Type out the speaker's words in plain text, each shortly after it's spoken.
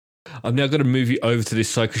I'm now going to move you over to this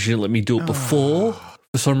side because you didn't let me do it before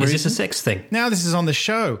for some reason. Is this a sex thing? Now this is on the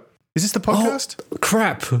show. Is this the podcast? Oh,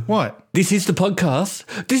 crap. What? This is the podcast.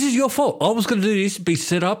 This is your fault. I was going to do this, be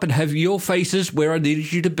set up and have your faces where I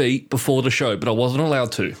needed you to be before the show, but I wasn't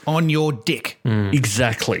allowed to. On your dick.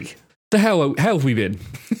 Exactly. So how have we been?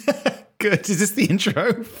 Good. Is this the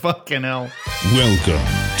intro? Fucking hell. Welcome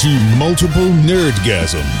to Multiple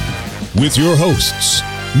Nerdgasm with your hosts,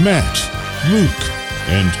 Matt, Luke,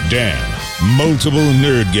 and Dan. Multiple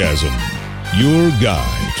Nerdgasm, your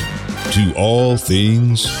guide to all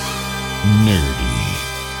things nerdy.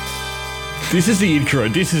 This is the intro.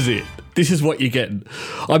 This is it. This is what you're getting.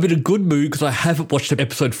 I'm in a good mood because I haven't watched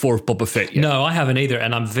episode 4 of Boba Fett yet. No, I haven't either,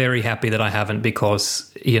 and I'm very happy that I haven't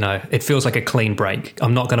because, it feels like a clean break.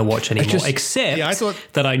 I'm not going to watch anymore,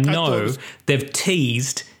 except that I know they've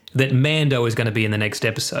teased that Mando is going to be in the next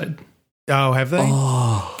episode. Oh, have they?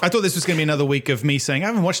 Oh. I thought this was going to be another week of me saying, I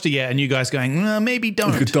haven't watched it yet, and you guys going, maybe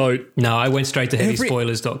don't. No, I went straight to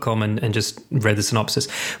heavyspoilers.com and just read the synopsis.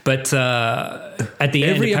 But at the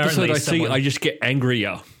end, every episode I see, I just get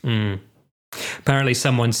angrier. Apparently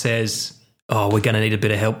someone says, we're going to need a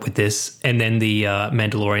bit of help with this. And then the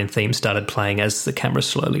Mandalorian theme started playing as the camera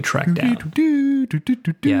slowly tracked down.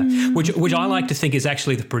 Yeah, which I like to think is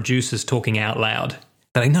actually the producers talking out loud.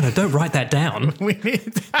 They're like, no, don't write that down. We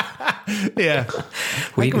need, yeah.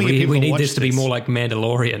 we need this to be more like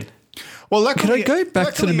Mandalorian. Well, luckily, can I go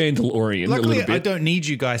back to the Mandalorian a little bit? I don't need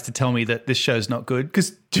you guys to tell me that this show's not good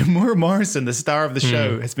because Tamura Morrison, the star of the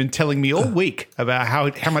show, has been telling me all week about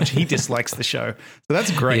how much he dislikes the show. So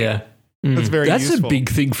that's great. Yeah. That's very useful. A big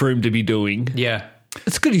thing for him to be doing. Yeah.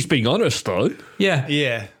 It's good he's being honest, though. Yeah.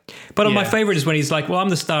 Yeah. But my favourite is when he's like, well, I'm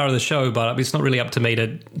the star of the show, but it's not really up to me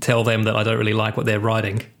to tell them that I don't really like what they're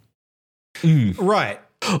writing. Right.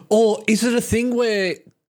 Or is it a thing where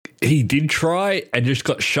he did try and just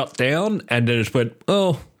got shut down and then just went,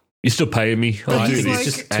 oh, you're still paying me. I'll do He's this.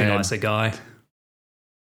 just too nice a guy.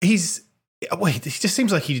 He just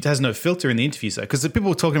seems like he has no filter in the interviews, though, because the people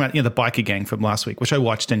were talking about, the biker gang from last week, which I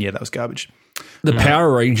watched, and that was garbage. The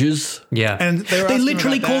Power Rangers. Yeah. And they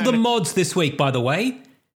literally called them mods this week, by the way.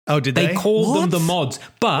 Oh, did they? They called them the mods,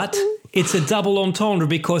 but it's a double entendre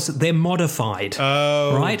because they're modified.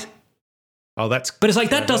 Oh. Right? Oh, that's... But it's like,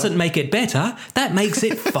 that doesn't make it better. That makes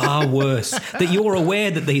it far worse that you're aware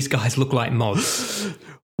that these guys look like mods.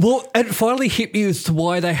 Well, and it finally hit me as to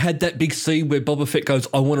why they had that big scene where Boba Fett goes,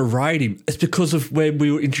 I want to ride him. It's because of when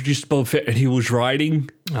we were introduced to Boba Fett and he was riding.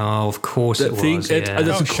 Oh, of course that it thing. was. And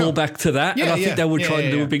there's a callback to that. Yeah, and I think they were trying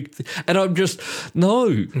to do a big thing. And I'm just,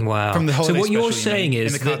 no. Wow. From the so what you're special, saying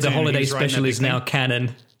is that the holiday special is now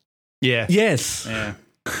canon. Yeah. Yes. Yeah.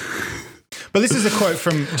 But this is a quote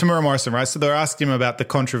from Tamura Morrison, right? So they're asking him about the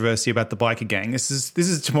controversy about the biker gang. This is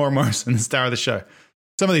Tamura Morrison, the star of the show.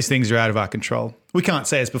 Some of these things are out of our control. We can't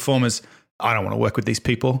say as performers, I don't want to work with these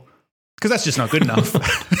people, because that's just not good enough.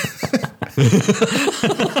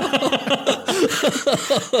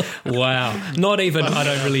 Wow. Not even, I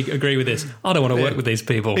don't really agree with this. I don't want to work with these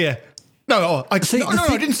people. Yeah. No, I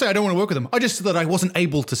didn't say I don't want to work with them. I just said that I wasn't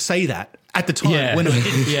able to say that at the time when I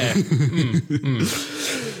didn't. Yeah.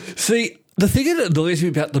 See, the thing that annoys me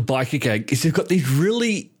about the biker gang is they've got these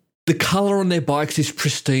the colour on their bikes is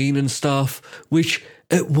pristine and stuff, which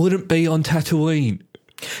it wouldn't be on Tatooine.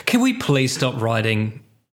 Can we please stop writing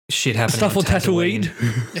shit happening stuff on Tatooine?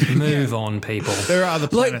 Move on, people. There are other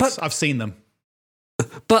planets. I've seen them.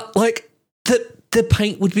 But the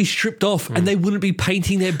paint would be stripped off and they wouldn't be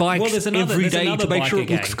painting their bikes every day to make sure it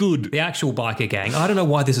looks good. The actual biker gang. I don't know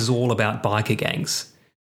why this is all about biker gangs.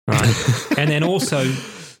 Right. And then also,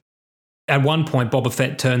 at one point, Boba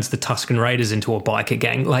Fett turns the Tusken Raiders into a biker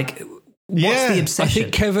gang. Like, what's the obsession?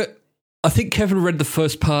 I think Kevin read the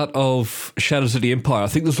first part of Shadows of the Empire. I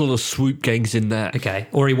think there's a lot of swoop gangs in that. Okay.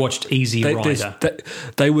 Or he watched Easy Rider.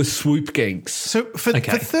 They were swoop gangs. So for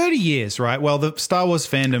 30 years, right, well, the Star Wars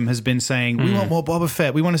fandom has been saying, we want more Boba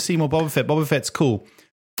Fett. We want to see more Boba Fett. Boba Fett's cool.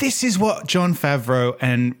 This is what Jon Favreau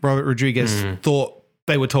and Robert Rodriguez thought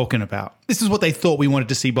they were talking about. This is what they thought we wanted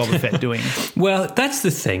to see Boba Fett doing. Well, that's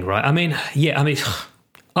the thing, right? I mean,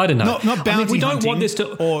 I don't know. Not bounty we don't hunting want this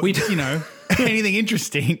to... or, anything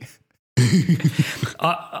interesting.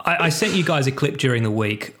 I sent you guys a clip during the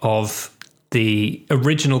week of the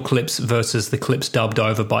original clips versus the clips dubbed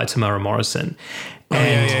over by Tamura Morrison.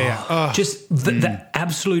 And just the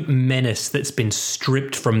absolute menace that's been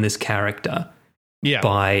stripped from this character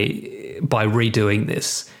by redoing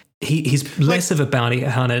this. He's less of a bounty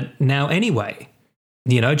hunter now anyway.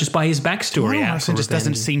 Just by his backstory. Morrison just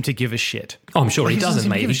doesn't seem to give a shit. Oh, I'm sure he doesn't,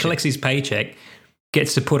 mate. He collects his paycheck,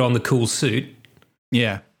 gets to put on the cool suit.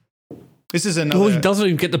 Yeah. This is another. Well, he doesn't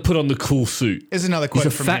even get to put on the cool suit. Here's another quote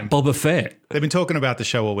He's a from fat him. Boba Fett. They've been talking about the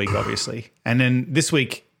show all week, obviously. And then this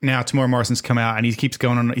week, now Tamora Morrison's come out and he keeps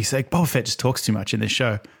going on. He's like, Boba Fett just talks too much in this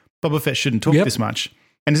show. Boba Fett shouldn't talk this much.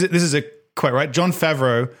 And this is a quote, right? Jon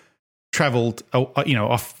Favreau traveled,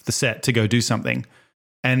 off the set to go do something.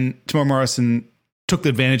 And Tamora Morrison took the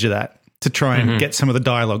advantage of that to try and get some of the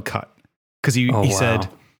dialogue cut. Because he said,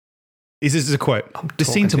 this is a quote, "The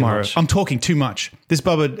scene tomorrow, I'm talking too much. This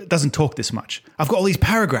Bubba doesn't talk this much. I've got all these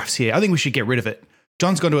paragraphs here. I think we should get rid of it.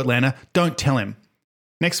 John's gone to Atlanta. Don't tell him."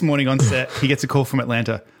 Next morning on set, he gets a call from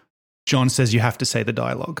Atlanta. John says you have to say the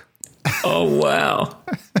dialogue. Oh,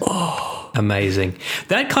 wow. Amazing.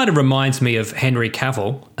 That kind of reminds me of Henry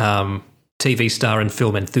Cavill, TV star and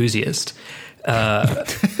film enthusiast,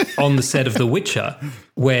 on the set of The Witcher,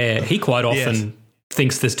 where he quite often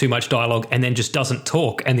thinks there's too much dialogue and then just doesn't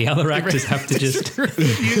talk, and the other actors have to just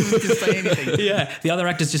refuses to say anything. Yeah, the other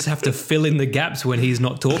actors just have to fill in the gaps when he's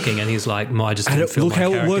not talking, and he's like, I just didn't feel look my how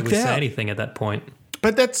it character worked would say out. anything at that point.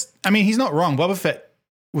 But he's not wrong. Boba Fett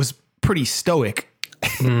was pretty stoic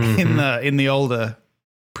in the older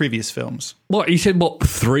previous films. What, he said,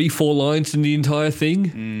 3-4 lines in the entire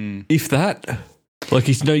thing? If that. Like,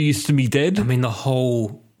 he's no use to me dead. I mean, the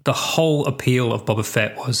whole appeal of Boba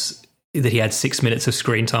Fett was that he had 6 minutes of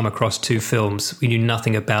screen time across 2 films. We knew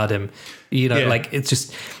nothing about him. Like, it's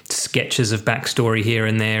just sketches of backstory here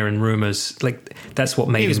and there and rumors. Like, that's what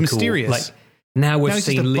made He was him mysterious. cool. Like, now we've he's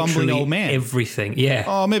just seen a bumbling literally old man. everything. Yeah.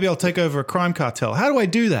 Oh, maybe I'll take over a crime cartel. How do I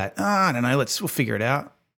do that? I don't know. We'll figure it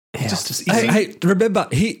out. Hey, remember,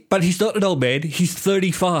 he's not an old man. He's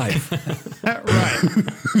 35. Right.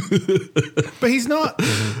 But he's not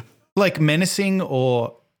like menacing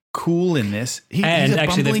or cool in this. He's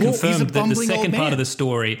Actually, they've he's a confirmed that the bumbling second old part man. of the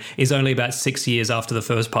story is only about 6 years after the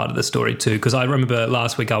first part of the story, too. Because I remember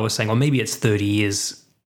last week I was saying, well, maybe it's 30 years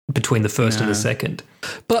between the first and the second.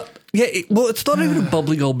 But, it's not even a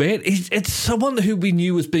bubbling old man. It's someone who we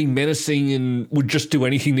knew was being menacing and would just do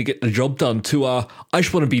anything to get the job done to, I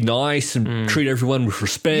just want to be nice and treat everyone with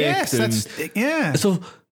respect. Yes, So,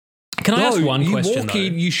 Can I ask one question, You walk though?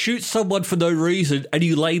 in, you shoot someone for no reason, and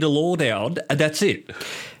you lay the law down, and that's it.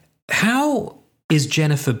 How is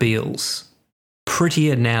Jennifer Beals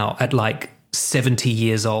prettier now at like 70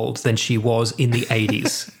 years old than she was in the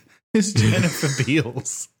 80s? It's Jennifer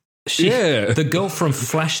Beals. The girl from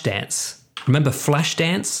Flashdance. Remember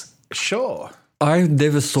Flashdance? Sure. I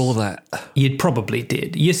never saw that. You probably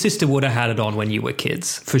did. Your sister would have had it on when you were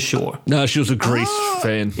kids, for sure. No, she was a Grease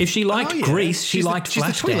fan. If she liked Grease, she liked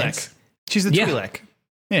Flashdance. She's the Twi'lek.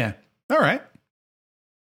 Yeah. All right.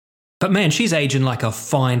 But man, she's aging like a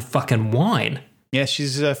fine fucking wine. Yeah,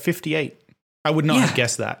 she's 58. I would not have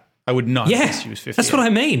guessed that. I would not have guessed she was 58. That's what I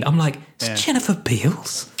mean. I'm like, it's Jennifer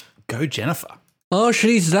Beals. Go Jennifer. Oh,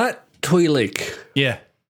 she's that Twi'lek. Yeah.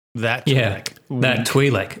 That Yeah, Twi'lek. that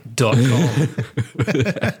Twi'lek.com.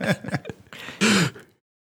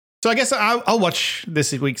 So I guess I'll watch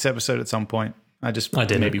this week's episode at some point. I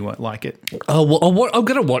didn't. maybe won't like it. Oh, well, I'm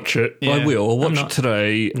going to watch it. Yeah. I will. I'll watch it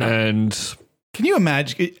today. And Can you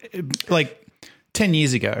imagine, like 10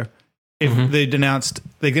 years ago, if they'd announced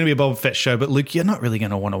they're going to be a Boba Fett show, but Luke, you're not really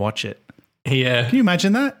going to want to watch it. Yeah. Can you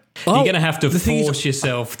imagine that? You're going to have to the thing is- force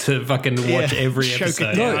yourself to fucking watch every choke it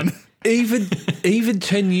episode. down. even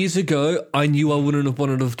 10 years ago, I knew I wouldn't have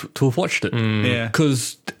wanted to have watched it. Yeah.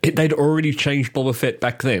 Because they'd already changed Boba Fett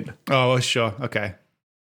back then. Oh, well, sure. Okay.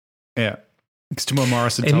 Yeah. Because Tamora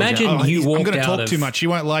Morrison told Imagine you I'm walked going to out talk of- too much. You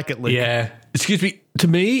won't like it, Luke. Yeah. Excuse me. To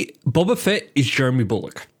me, Boba Fett is Jeremy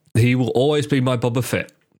Bullock. He will always be my Boba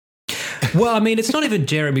Fett. Well, I mean, it's not even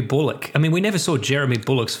Jeremy Bullock. I mean, we never saw Jeremy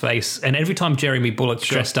Bullock's face, and every time Jeremy Bullock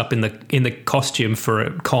dressed up in the costume for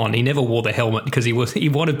a con, he never wore the helmet because he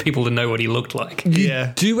wanted people to know what he looked like.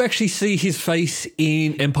 Yeah. Do you actually see his face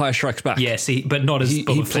in Empire Strikes Back? Yes, but not as He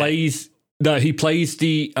Boba Fett. plays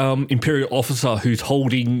the Imperial officer who's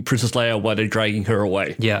holding Princess Leia while they're dragging her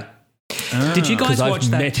away. Yeah. Did you guys 'Cause I've watch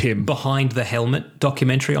that met him. Behind the Helmet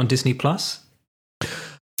documentary on Disney Plus?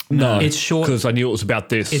 No, It's short. because I knew it was about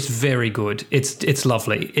this. It's very good. It's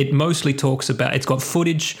lovely. It mostly talks about. It's got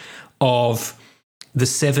footage of the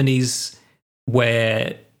 70s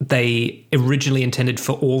where they originally intended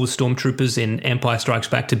for all the stormtroopers in Empire Strikes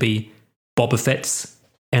Back to be Boba Fett's,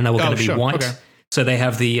 and they were going to be sure. white. Okay. So they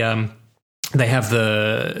have the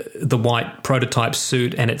white prototype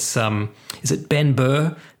suit, and it's is it Ben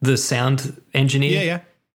Burr, the sound engineer? Yeah.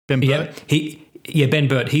 Ben Burt. Ben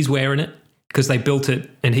Burt. He's wearing it because they built it,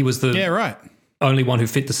 and he was the Yeah, right. only one who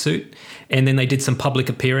fit the suit. And then they did some public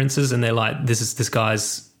appearances, and they're like, this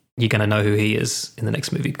guy's, you're going to know who he is in the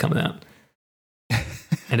next movie coming out.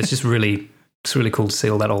 And it's just really, It's really cool to see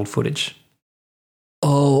all that old footage.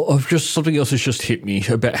 Oh, something else has just hit me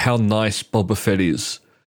about how nice Boba Fett is.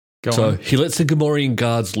 Go on. He lets the Gamorrean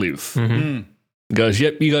guards live. Mm-hmm. He goes,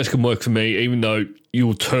 yep, you guys can work for me, even though you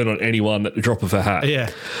will turn on anyone at the drop of a hat. Yeah.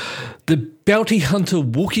 The bounty hunter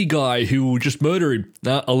Wookiee guy who will just murder him.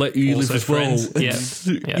 Nah, I'll let you Also live as friends. well.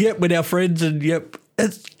 Yeah. Yep, we're now friends, and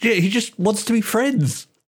he just wants to be friends.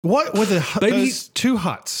 What were Maybe- those two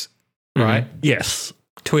huts, right? Yes.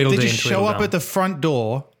 Tweedledee They and just show up Tweedledum. at the front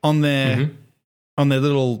door on their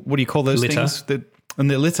little, what do you call those Litter. things? On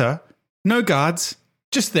their litter. No guards,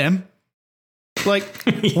 just them. Like,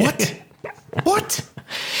 what? What?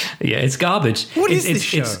 Yeah, it's garbage. What is it's, this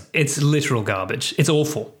show? It's literal garbage. It's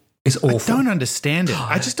awful. It's awful. I don't understand it.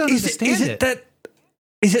 I just don't understand it.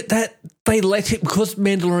 Is it that they let it, because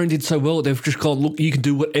Mandalorian did so well, they've just gone, look, you can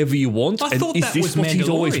do whatever you want? I thought is that this was what he's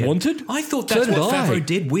always Mandalorian. wanted? I thought So that's did what I. Favreau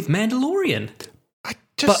did with Mandalorian. I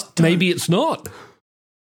just But don't- maybe it's not.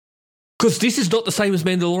 Because this is not the same as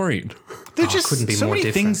Mandalorian. There are Oh, just couldn't be so more many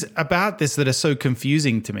different. things about this that are so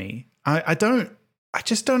confusing to me. I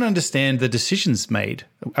just don't understand the decisions made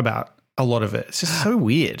about a lot of it. It's just so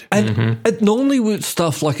weird. And normally with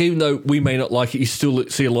stuff, like, even though we may not like it, you still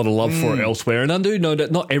see a lot of love for it elsewhere. And I do know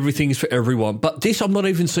that not everything is for everyone. But this, I'm not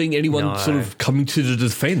even seeing anyone No. sort of coming to the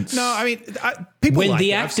defense. No, I mean, people When like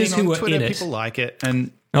the it. I've actors seen on who are Twitter, in it- people like it,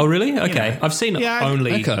 and Oh, really? Okay. know. I've seen Yeah,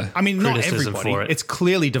 only okay. I mean, not criticism everybody. for it. It's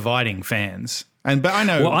clearly dividing fans, but I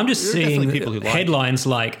know. Well, I'm just there are definitely seeing people who like it. headlines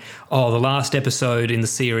like, "Oh, the last episode in the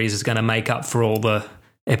series is going to make up for all the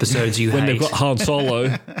episodes you When hate." they've got Han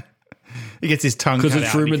Solo. He gets his tongue cut Because out.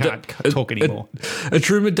 it's And he rumored can't talk anymore. It's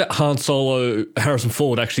rumored that Han Solo, Harrison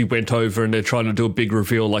Ford, actually went over and they're trying to do a big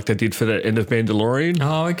reveal like they did for the end of Mandalorian.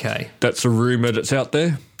 Oh, okay. That's a rumor that's out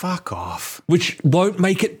there, Fuck off. which won't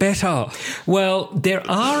make it better. Well, there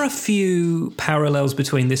are a few parallels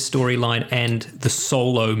between this storyline and the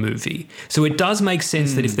Solo movie, so it does make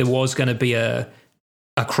sense that if there was going to be a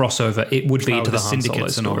crossover, it would be Oh, to the Han Solo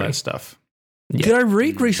syndicates and all story. that stuff. Yeah. Did I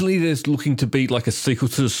read recently there's looking to be like a sequel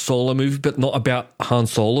to the Solo movie, but not about Han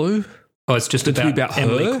Solo? Oh, it's just It's to be about, about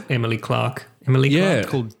her? Emily Clark. Emily Yeah. Clark.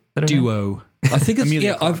 Called I don't know. Duo. I think it's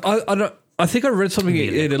Amelia I think I read something.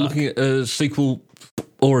 Amelia They're looking at a sequel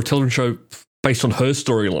or a television show based on her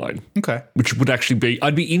storyline, Okay. which would actually be.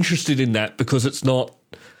 I'd be interested in that because it's not.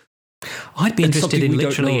 I'd be It's interested something in we don't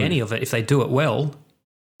literally know. any of it if they do it well.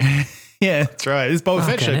 Yeah, that's right. This Boba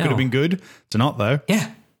Fett Fucking show could hell. have been good. It's not, though.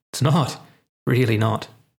 Yeah, it's not. Really not.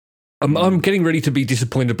 I'm getting ready to be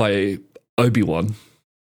disappointed by Obi-Wan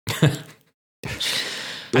or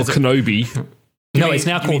Kenobi. No, mean- it's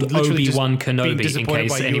now you mean called literally just Obi-Wan being Kenobi, in disappointed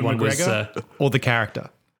case by Ewan anyone was... McGregor? Or the character.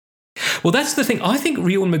 Well, that's the thing. I think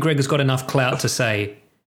Ewan McGregor's got enough clout to say,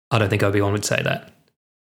 I don't think Obi-Wan would say that.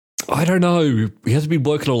 I don't know. He hasn't been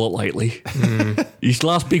working a lot lately. His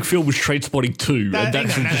last big film was Trainspotting 2, and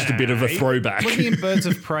that's just a bit of a throwback. Wasn't he in Birds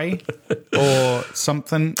of Prey or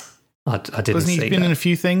something? I didn't Wasn't see he been that. in a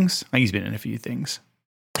few things? I think he's been in a few things.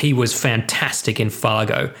 He was fantastic in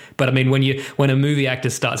Fargo. But I mean, when a movie actor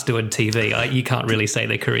starts doing TV, you can't really say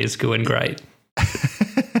their career's going great.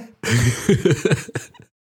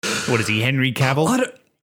 What is he, Henry Cavill? I don't,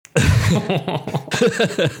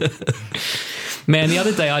 Man, the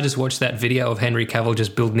other day I just watched that video of Henry Cavill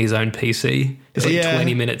just building his own PC. It's like Yeah.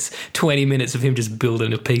 20 minutes of him just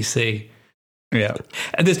building a PC. Yeah.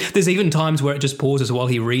 And there's even times where it just pauses while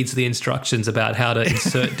he reads the instructions about how to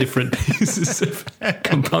insert different pieces of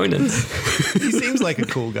components. He seems like a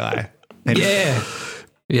cool guy. Yeah.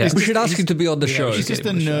 Yeah. we should ask him to be on the show. He's just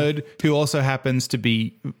a nerd who also happens to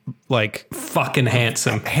be like Fucking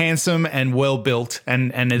handsome. handsome and well built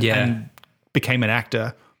and became an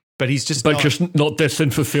actor. But he's just But not, just not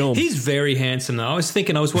destined for film. He's very handsome though. I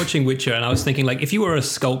was watching Witcher and I was thinking, like, if you were a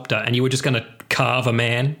sculptor and you were just going to carve a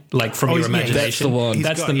man, like, from your he's- yeah, imagination, that's the one. he's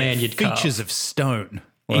that's got, the man you'd carve. features of stone.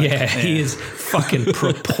 Like, Yeah, he is fucking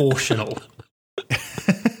proportional.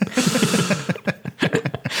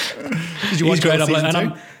 Did you He's watch great. all season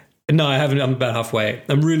And two? no, I haven't. I'm about halfway.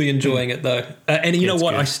 I'm really enjoying it though. And you know it's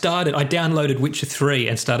what? good. I downloaded Witcher 3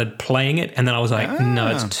 and started playing it, and then I was like, no,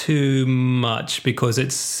 it's too much because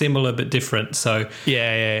it's similar but different. So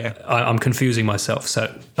Yeah. I'm confusing myself.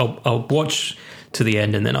 So I'll watch to the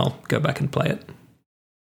end and then I'll go back and play it.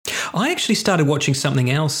 I actually started watching something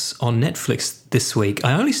else on Netflix this week.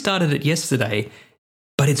 I only started it yesterday,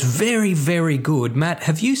 but it's very, very good. Matt,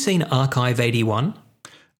 have you seen Archive 81?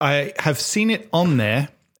 I have seen it on there,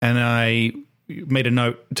 and I made a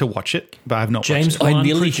note to watch it, but I have not James watched it. I Wan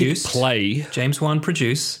nearly hit produced. play. James Wan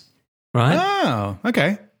produce, right? Oh,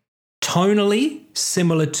 okay. Tonally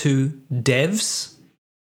similar to Devs,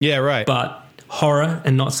 Yeah, right. but horror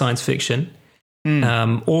and not science fiction.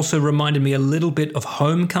 Also reminded me a little bit of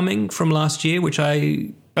Homecoming from last year, which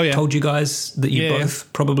I told you guys that you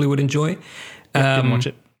both probably would enjoy. Didn't watch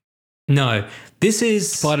it. No, this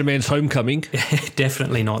is Spider-Man's Homecoming.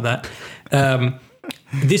 Definitely not that.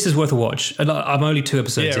 This is worth a watch. I'm only 2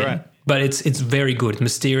 episodes in, but it's very good,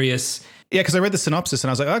 mysterious. Yeah, because I read the synopsis and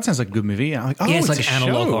I was like, "Oh, that sounds like a good movie." I'm like, "Oh, yeah, it's like an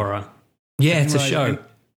analog horror." Yeah, it's a show.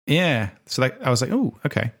 Yeah, so I was like, "Oh,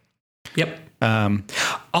 okay." Yep.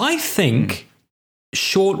 I think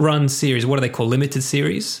short run series, what do they call limited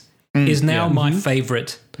series, is now my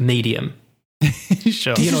favorite medium.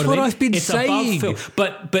 Sure. This You know is what I mean? I've been It's saying. above film,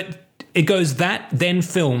 but it goes that, then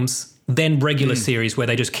films, then regular series where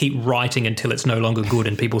they just keep writing until it's no longer good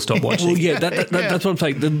and people stop watching. Well, yeah, that's what I'm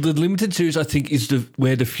saying. The limited series, I think, is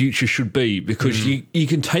where the future should be, because you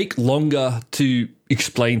can take longer to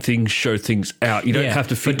explain things, show things out. You don't have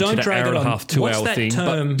to fit But don't into drag an hour it and a on. half, 2 What's hour that thing.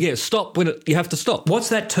 term? But stop when you have to stop. What's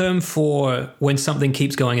that term for when something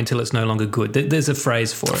keeps going until it's no longer good? There's a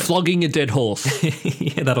phrase for it. Flogging a dead horse.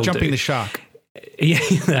 Yeah, that'll Jumping do. the shark.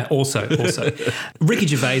 Yeah, also. Ricky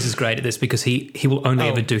Gervais is great at this because he will only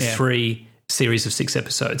ever do 3 series of 6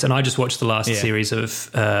 episodes, and I just watched the last series of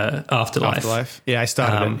Afterlife. Yeah, I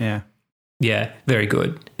started it. Yeah. Yeah, very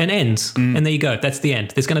good. And ends. And there you go. That's the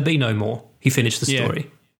end. There's going to be no more. He finished the story.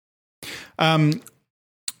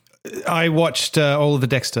 I watched all of the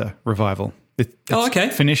Dexter revival.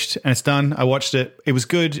 It's finished and it's done. I watched it. It was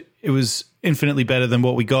good. It was infinitely better than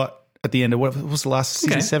what we got at the end of what was the last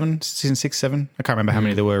season? 7? Season 6, 7? I can't remember how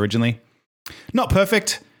many there were originally. Not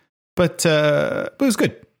perfect, but it was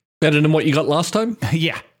good. Better than what you got last time?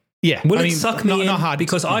 Yeah. Will it suck me in? Not hard.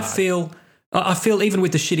 Because I feel even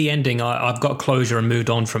with the shitty ending, I've got closure and moved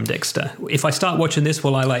on from Dexter. If I start watching this,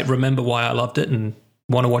 will I remember why I loved it and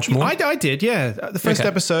want to watch more? I did, yeah. The first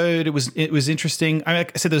episode, it was interesting.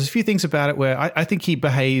 Like I said, there's a few things about it where I think he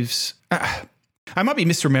behaves. I might be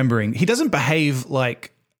misremembering. He doesn't behave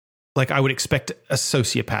like I would expect a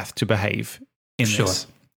sociopath to behave in this.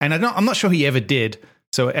 And I'm not sure he ever did.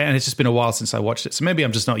 So, and it's just been a while since I watched it. So maybe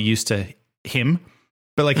I'm just not used to him.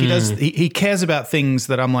 But he does. He cares about things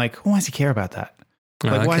that I'm like, why does he care about that?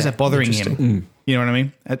 Why is that bothering him? You know what I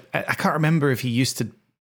mean? I can't remember if he used to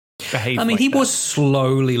behave. I mean, he that. was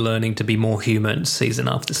slowly learning to be more human season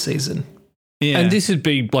after season. Yeah. And this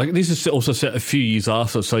is also set a few years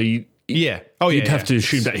after, so you'd have to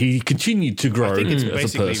assume that he continued to grow I think it's as a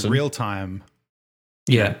basically person. real time.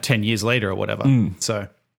 Yeah, 10 years later or whatever. So,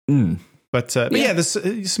 but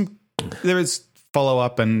there is follow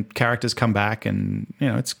up and characters come back, and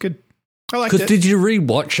it's good. I liked it. Because did you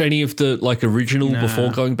rewatch any of the original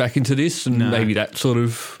before going back into this, and maybe that sort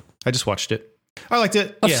of? I just watched it. I liked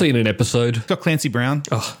it. I've seen an episode. It's got Clancy Brown.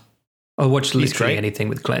 Oh, I watched literally great. anything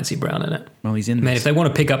with Clancy Brown in it. Well, he's in. Man, this. if they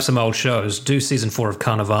want to pick up some old shows, do season 4 of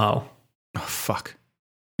Carnival. Oh fuck.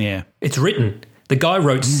 Yeah. It's written. The guy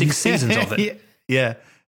wrote 6 seasons of it. Yeah.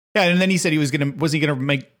 And then he said was he gonna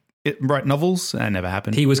write novels? That never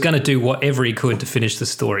happened. He was going to do whatever he could to finish the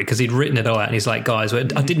story because he'd written it all out, and he's like, guys, I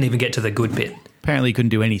didn't even get to the good bit. Apparently he couldn't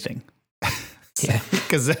do anything. Yeah.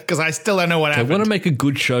 Because I still don't know what happened. I want to make a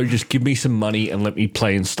good show. Just give me some money and let me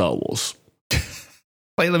play in Star Wars.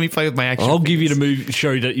 Let me play with my action. I'll give you the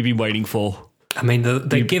show that you've been waiting for. I mean,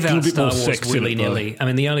 they give out Star Wars sex in it, willy-nilly. I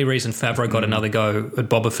mean, the only reason Favreau got another go at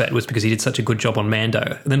Boba Fett was because he did such a good job on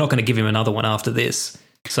Mando. They're not going to give him another one after this.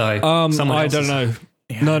 So I don't know.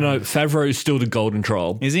 Yeah. No, Favreau is still the golden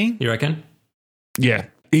trial. Is he? You reckon? Yeah.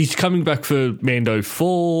 He's coming back for Mando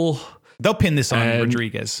 4. They'll pin this on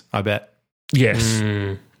Rodriguez, I bet. Yes.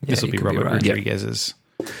 This will be Robert Rodriguez's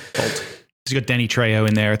fault. He's got Danny Trejo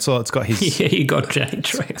in there. It's got his... Yeah, you got Danny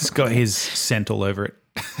Trejo. It's got his scent all over it.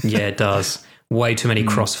 Yeah, it does. Way too many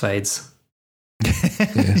crossfades.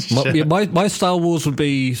 Sure. My Star Wars would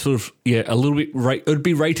be sort of a little bit. It would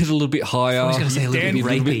be rated a little bit higher. I was going to say a little bit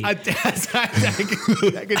rapey. I could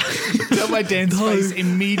tell by Dan's face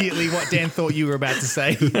immediately what Dan thought you were about to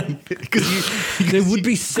say. There would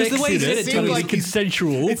be sex the way in he it. said it Like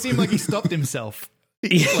consensual. It seemed like he stopped himself.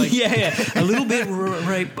 Yeah, a little bit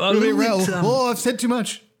rape. A little bit, I've said too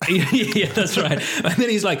much. Yeah, that's right. And then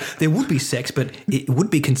he's like, there would be sex, but it would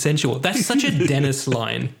be consensual. That's such a Dennis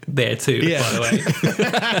line there too, by the way.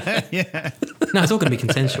 Yeah. No, it's all going to be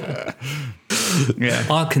consensual. Yeah.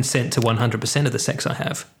 I'll consent to 100% of the sex I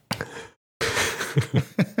have.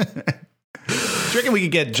 Do you reckon we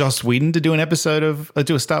could get Joss Whedon to do an episode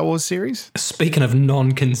do a Star Wars series? Speaking of Honestly,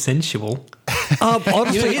 non-consensual.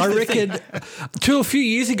 I reckon to a few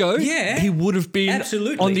years ago, he would have been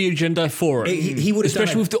on the agenda for it. He would have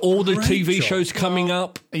especially with all the TV shows coming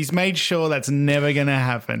up. He's made sure that's never going to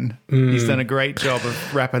happen. He's done a great job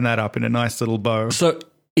of wrapping that up in a nice little bow. So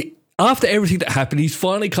after everything that happened, he's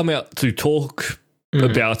finally come out to talk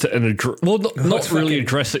about it and not really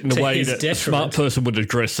address it in the way that a smart person would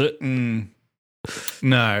address it.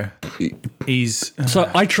 No, he's. So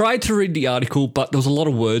I tried to read the article, but there was a lot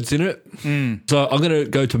of words in it. So I'm going to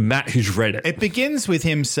go to Matt, who's read it. It begins with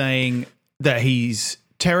him saying that he's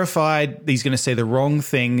terrified he's going to say the wrong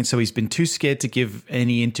thing, so he's been too scared to give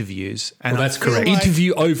any interviews. And that's correct.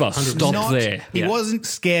 Interview over. Stop there. He wasn't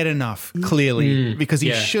scared enough, clearly, because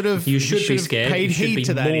he should have. You should be scared. Paid You should heed be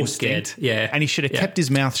to that more instinct. scared. Yeah. And he should have kept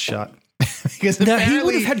his mouth shut. Because Now, he apparently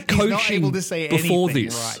would have had he's not coaching able to say before anything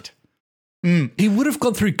this. right. He would have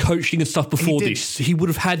gone through coaching and stuff before did. this. He would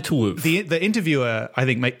have had to have. The interviewer, I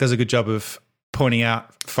think, does a good job of pointing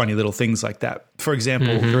out funny little things like that. For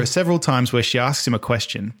example, there are several times where she asks him a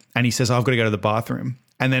question and he says, I've got to go to the bathroom.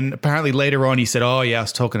 And then apparently later on he said, oh, yeah, I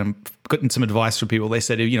was getting some advice from people. They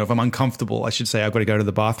said, if I'm uncomfortable, I should say I've got to go to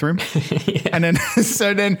the bathroom. And then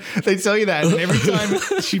so then they tell you that. And every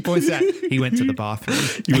time she points out, he went to the bathroom.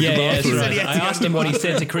 That's right. I asked him what he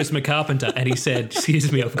said to Chris McCarpenter and he said, excuse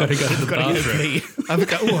me, I've got to go to the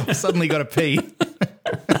bathroom. I've suddenly got to pee.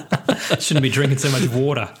 Shouldn't be drinking so much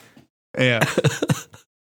water. Yeah.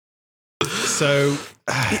 So,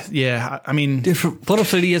 yeah, I mean... What I've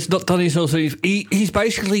said, he has not done himself. He's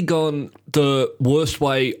basically gone the worst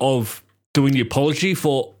way of doing the apology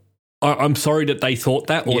for, I'm sorry that they thought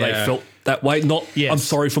that or they felt that way. Not, I'm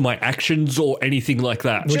sorry for my actions or anything like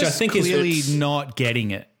that. Which I think clearly is not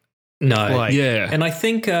getting it. No. And I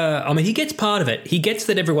think, he gets part of it. He gets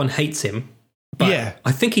that everyone hates him. But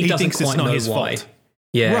I think he doesn't quite know why. Fault.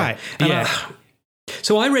 Yeah. Right. And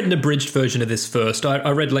so I read an abridged version of this first.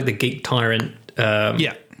 I read like the Geek Tyrant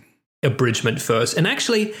abridgment first. And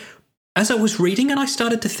actually, as I was reading and I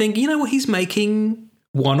started to think, he's making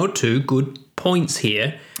one or two good points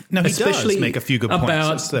here. No, he especially does make a few good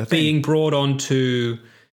points. About being brought on to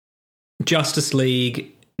Justice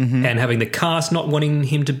League and having the cast not wanting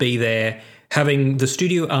him to be there, having the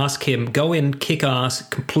studio ask him, go in, kick ass,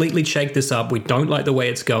 completely shake this up. We don't like the way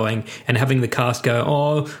it's going. And having the cast go,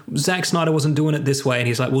 oh, Zack Snyder wasn't doing it this way. And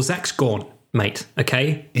he's like, well, Zack's gone, mate,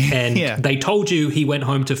 okay? And they told you he went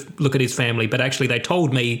home to look at his family, but actually they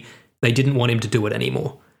told me they didn't want him to do it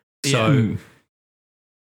anymore. So,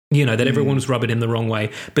 that everyone was rubbing him the wrong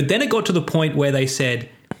way. But then it got to the point where they said,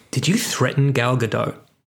 did you threaten Gal Gadot?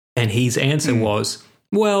 And his answer was,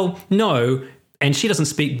 well, no. And she doesn't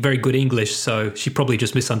speak very good English, so she probably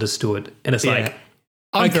just misunderstood. And it's like,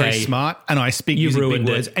 I'm very smart and I speak using big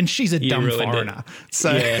words, and she's a dumb foreigner.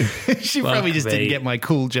 So she probably just didn't get my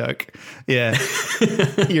cool joke. Yeah.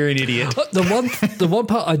 You're an idiot. The one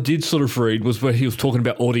part I did sort of read was where he was talking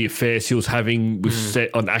about all the affairs he was having with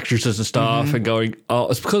set on actresses and stuff and going, oh,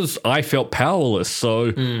 it's because I felt powerless.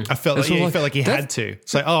 So I felt like he had to.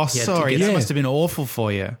 It's like, oh, sorry, that must have been awful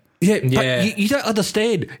for you. Yeah, but you don't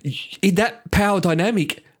understand. In that power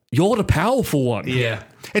dynamic, you're the powerful one. Yeah.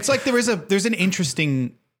 It's like there's an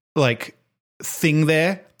interesting thing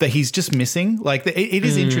there that he's just missing. Like it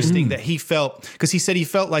is interesting that he felt, because he said he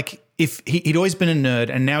felt like if he'd always been a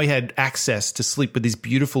nerd and now he had access to sleep with these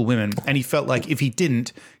beautiful women, and he felt like if he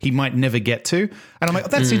didn't, he might never get to. And I'm like, oh,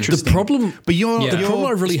 that's interesting. The problem, but the problem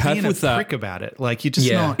I really have with that prick about it, like you're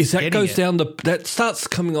just not. Is that goes it. down that starts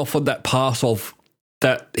coming off on that path of.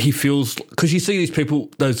 That he feels, because you see these people,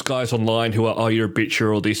 those guys online who are, oh, you're a bitch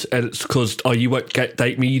or all this, and it's because, oh, you won't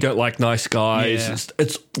date me, you don't like nice guys. Yeah.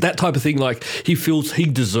 It's that type of thing. Like he feels he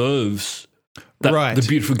deserves the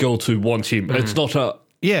beautiful girl to want him. It's not a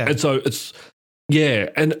and so it's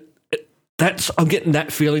and that's I'm getting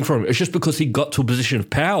that feeling from him. It's just because he got to a position of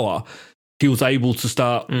power, he was able to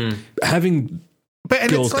start having.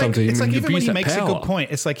 But girls come to him, it's like even when he makes power. a good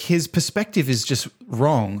point, it's like his perspective is just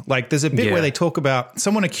wrong. Like there's a bit where they talk about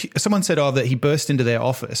someone said, oh, that he burst into their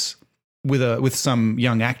office with some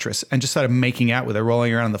young actress and just started making out with her,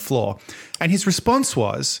 rolling around on the floor, and his response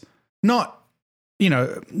was not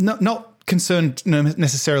concerned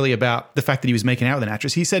necessarily about the fact that he was making out with an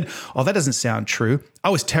actress. He said, oh, that doesn't sound true.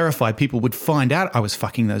 I was terrified people would find out I was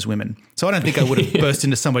fucking those women, so I don't think I would have burst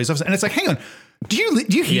into somebody's office. And it's like, hang on, do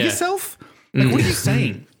you hear yourself? Like, what are you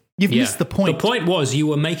saying? You've missed the point. The point was you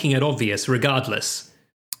were making it obvious regardless.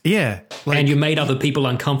 Yeah. And you made other people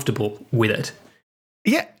uncomfortable with it.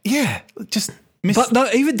 Yeah. Just But no,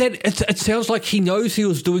 even then, it sounds like he knows he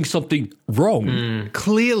was doing something wrong.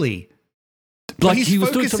 Clearly. Like he's he was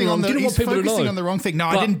doing focusing something wrong. he's focusing on the wrong thing. No,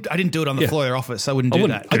 I didn't do it on the floor of their office. I wouldn't do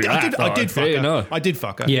that. I did fuck her. No. I did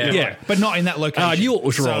fuck her. Yeah. But not in that location. I knew it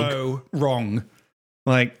was so wrong.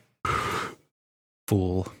 Like,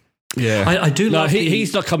 fool. Yeah, I do love.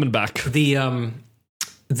 He's not coming back. The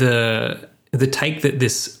take that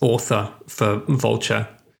this author for Vulture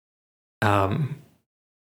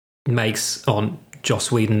makes on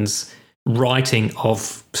Joss Whedon's writing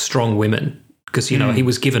of strong women, because he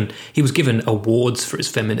was given awards for his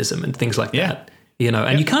feminism and things like that.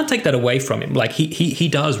 And you can't take that away from him. Like he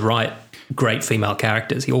does write great female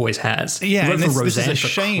characters. He always has. Yeah, he wrote and for this is Roseanne, a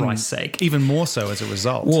shame, for Christ's sake. even more so as a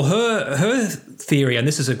result. Well, her theory, and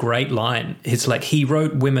this is a great line, it's like he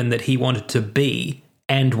wrote women that he wanted to be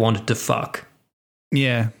and wanted to fuck.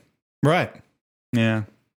 Yeah, right. Yeah.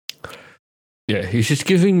 Yeah, he's just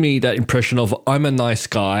giving me that impression of I'm a nice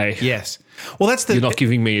guy. Yes. Well, that's You're not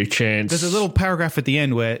giving me a chance. There's a little paragraph at the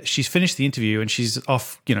end where she's finished the interview and she's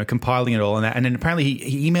off, compiling it all and that. And then apparently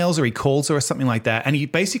he emails her, he calls her or something like that. And he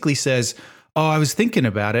basically says, "Oh, I was thinking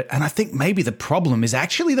about it. And I think maybe the problem is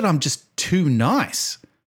actually that I'm just too nice.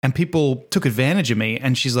 And people took advantage of me."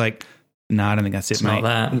 And she's like, "No, I don't think that's it, mate.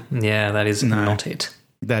 Not that. Yeah, that is not it.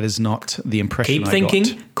 That is not the impression Keep I thinking.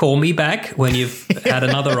 got." Call me back when you've had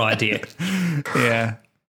another idea. Yeah.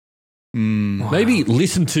 Maybe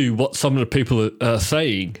listen to what some of the people are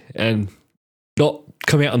saying and not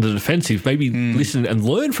come out on the defensive. Maybe listen and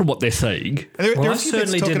learn from what they're saying. There Well, are I a few bits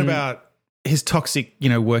certainly talking didn't- about his toxic,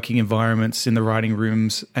 working environments in the writing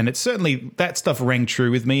rooms, and it's certainly that stuff rang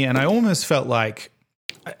true with me. And I almost felt like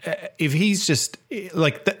if he's just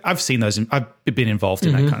like, I've seen those, I've been involved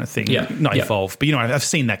in that kind of thing. Yeah. Not Yeah. involved, but I've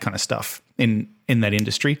seen that kind of stuff in that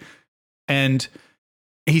industry, and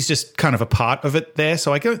he's just kind of a part of it there.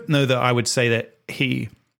 So I don't know that I would say that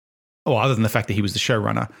other than the fact that he was the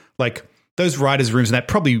showrunner, like those writers' rooms and that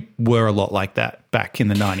probably were a lot like that back in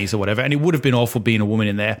the 90s or whatever. And it would have been awful being a woman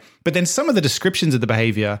in there. But then some of the descriptions of the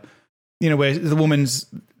behavior, where the woman's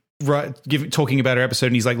talking about her episode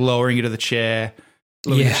and he's like lowering her to the chair,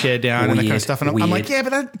 lowering the chair down and that kind of stuff. And I'm like, yeah,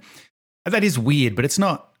 but that is weird, but it's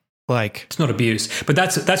not like... It's not abuse. But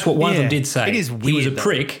that's what one of them did say. It is weird, he was a though.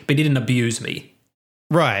 prick, but he didn't abuse me.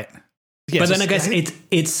 Right. Yeah, But then I guess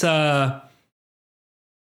it's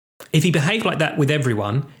if he behaved like that with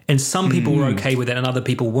everyone and some people were okay with it and other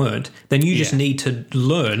people weren't, then you just need to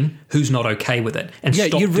learn who's not okay with it and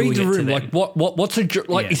stop you doing read the it to room. them. Like what's a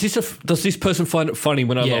like? Is this does this person find it funny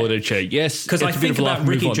when I lower their chair? Yes, because I it's a bit think of a laugh about and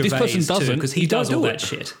move Ricky on. Gervais This person doesn't because he does all do that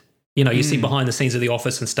shit. You see behind the scenes of The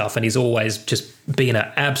Office and stuff, and he's always just being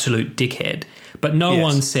an absolute dickhead. But no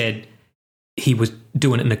one said he was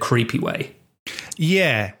doing it in a creepy way.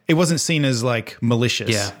 Yeah, it wasn't seen as like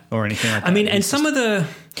malicious or anything like that. I mean, and some of the,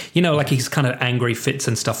 like his kind of angry fits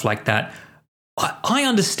and stuff like that, I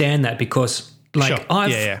understand that because like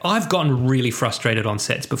I've gotten really frustrated on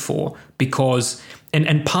sets before because,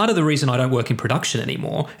 and part of the reason I don't work in production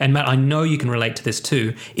anymore, and Matt, I know you can relate to this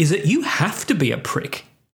too, is that you have to be a prick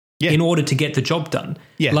in order to get the job done.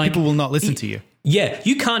 Yeah, like, people will not listen to you. Yeah,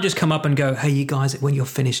 you can't just come up and go, "Hey, you guys, when you're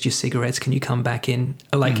finished your cigarettes, can you come back in?"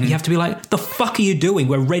 Like, you have to be like, "The fuck are you doing?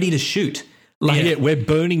 We're ready to shoot." Like, we're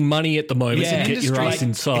burning money at the moment to get your ass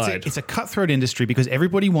inside. It's a cutthroat industry because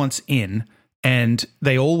everybody wants in, and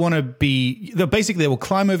they all want to be. Basically, they will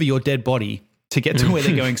climb over your dead body to get to where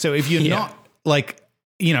they're going. So if you're not like,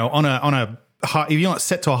 on a high, if you're not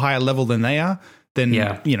set to a higher level than they are, then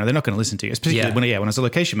they're not going to listen to you. Especially when I was a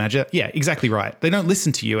location manager. Yeah, exactly right. They don't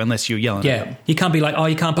listen to you unless you're yelling at them. You can't be like, "Oh,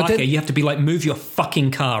 you can't park here." You have to be like, "Move your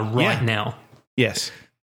fucking car right now." Yes.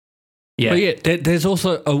 Yeah. But there's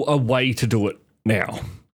also a way to do it now.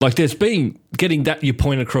 Like there's been getting your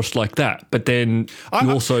point across like that, but then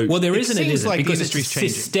you also... Well, there isn't, seems like because the it's industry's changing.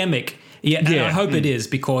 systemic. Yeah, and I hope it is,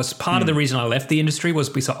 because part of the reason I left the industry was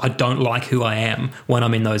because I don't like who I am when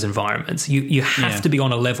I'm in those environments. You have to be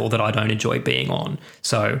on a level that I don't enjoy being on.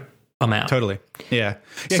 So I'm out. Totally. Yeah.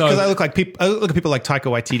 Because I look at people like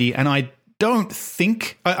Taika Waititi, and I don't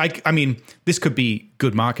think I mean, this could be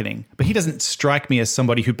good marketing, but he doesn't strike me as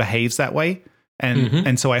somebody who behaves that way.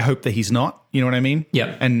 And so I hope that he's not. You know what I mean?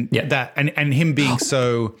 Yeah. And that and him being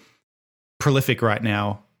so prolific right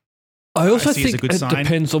now. I also see as think a good it sign.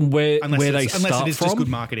 depends on where they unless start it is from. just good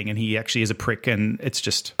marketing and he actually is a prick, and it's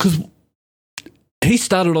just Because he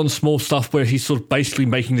started on small stuff where he's sort of basically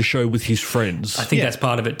making the show with his friends. I think that's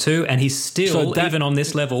part of it too. And he's still, even on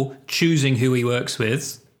this level, choosing who he works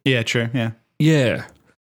with. Yeah, true. Yeah. Yeah.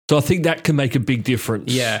 So I think that can make a big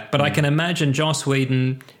difference. Yeah, but I can imagine Joss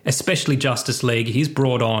Whedon, especially Justice League, he's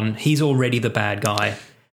already the bad guy.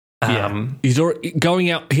 He's already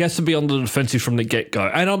going out. He has to be on the defensive from the get-go.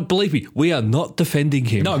 And believe me, we are not defending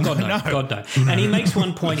him. No, God no. God no. And he makes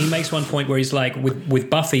one point where he's like, with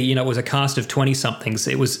Buffy, it was a cast of 20-somethings.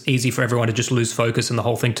 It was easy for everyone to just lose focus and the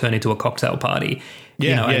whole thing turned into a cocktail party.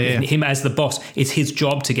 And him as the boss, it's his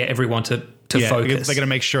job to get everyone to focus. They're going to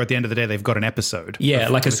make sure at the end of the day they've got an episode. Yeah,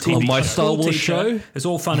 like a school, my Star Wars show. It's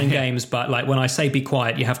all fun and games, but like when I say be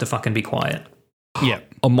quiet, you have to fucking be quiet. Yeah.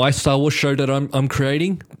 on my Star Wars show that I'm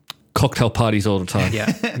creating, cocktail parties all the time.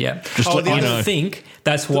 Yeah. Just I think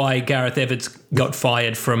that's why Gareth Evans got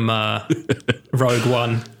fired from Rogue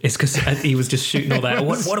One. It's because he was just shooting all that.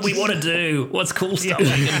 What do we want to do? What's cool stuff we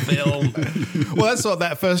can film? Well, that's what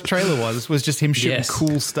that first trailer was just him shooting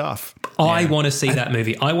cool stuff. I want to see that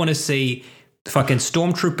movie. I want to see fucking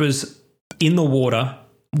stormtroopers in the water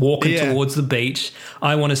walking towards the beach.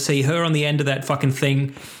 I want to see her on the end of that fucking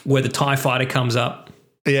thing where the TIE fighter comes up.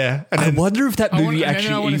 Yeah. And I wonder if that movie and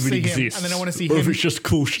actually even exists. And then I want to see or him if it's just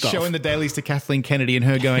cool stuff. showing the dailies to Kathleen Kennedy and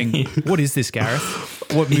her going, "What is this, Gareth?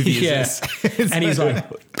 What movie is this?" And he's like,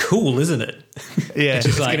 "Cool, isn't it?" Yeah. It's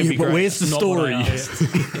just like, but where's the story?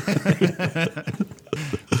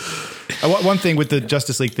 One thing with the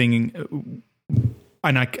Justice League thing,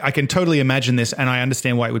 and I can totally imagine this, and I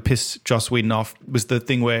understand why it would piss Joss Whedon off, was the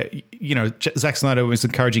thing where, Zack Snyder was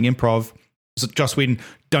encouraging improv. So Joss Whedon,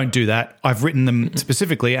 don't do that. I've written them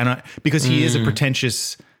specifically, and because he is a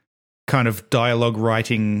pretentious kind of dialogue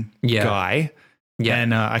writing guy. Yeah,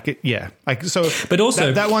 and but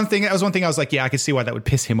also that one thing, that was one thing I was like, I could see why that would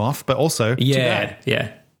piss him off, but also too bad.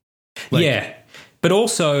 But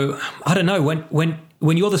also, I don't know,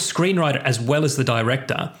 when you're the screenwriter as well as the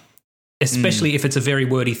director, especially if it's a very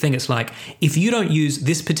wordy thing, it's like, if you don't use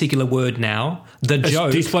this particular word now, the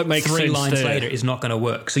joke 3 lines later is not going to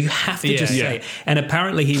work. So you have to just say it. And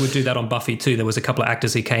apparently he would do that on Buffy too. There was a couple of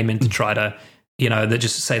actors he came in to try to, that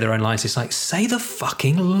just say their own lines. It's like, say the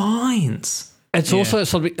fucking lines. It's also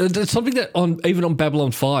something that even on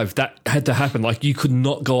Babylon 5, that had to happen. Like, you could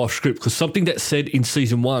not go off script because something that said in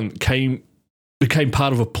season 1 became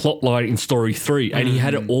part of a plot line in story 3, and he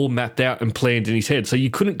had it all mapped out and planned in his head. So you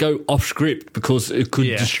couldn't go off script because it could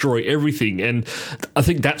destroy everything. And I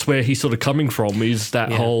think that's where he's sort of coming from, is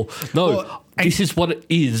that whole, this is what it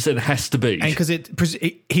is and it has to be. And because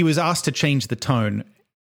he was asked to change the tone.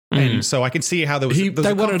 And so I can see how there was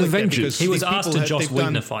they wanted Avengers. He was asked to Joss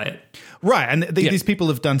Whedonify it. Right. And these people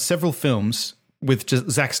have done several films with just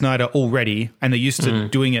Zack Snyder already, and they're used to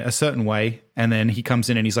doing it a certain way, and then he comes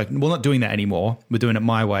in and he's like, we're not doing that anymore. We're doing it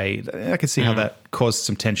my way. I can see how that caused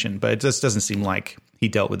some tension, but it just doesn't seem like he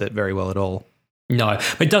dealt with it very well at all. No,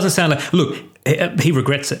 it doesn't sound like... Look, he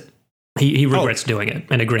regrets it. He regrets doing it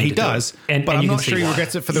and agreeing to does, do it. But I'm not sure he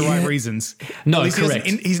regrets it for the right reasons. No, correct.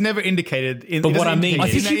 He's never indicated... But what I mean I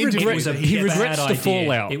think he regrets the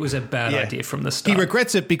fallout. It was a bad idea from the start. He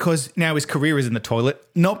regrets it because now his career is in the toilet,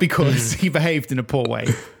 not because he behaved in a poor way.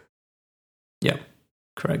 Yeah,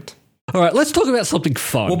 correct. All right, let's talk about something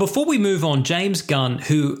fun. Well, before we move on, James Gunn,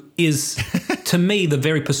 who is, to me, the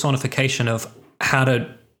very personification of how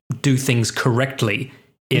to do things correctly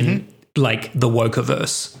in, like, the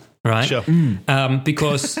wokeverse. Right? Sure.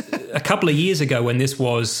 Because a couple of years ago when this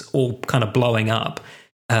was all kind of blowing up,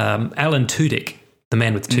 Alan Tudyk, the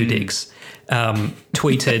man with two dicks,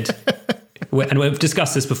 tweeted, and we've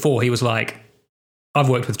discussed this before, he was like, I've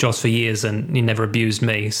worked with Joss for years and he never abused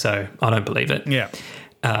me, so I don't believe it. Yeah.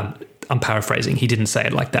 I'm paraphrasing. He didn't say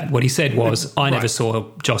it like that. What he said was, I never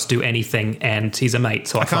saw Joss do anything and he's a mate,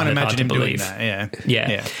 so I can't find it hard imagine to him believe. doing that.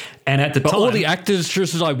 Yeah. And at the time... all the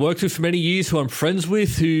actors I worked with for many years who I'm friends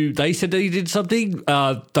with, who they said that he did something,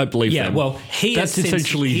 don't believe them. Yeah, well, he has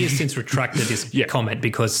since retracted his comment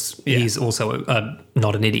because he's also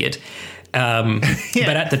not an idiot. But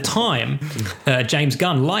at the time, James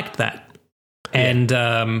Gunn liked that. And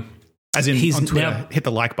as in on Twitter, now, hit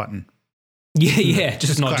the like button. Yeah,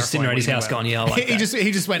 just not just sitting around his house going, I like that.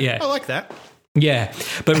 He just went, I like that. Yeah,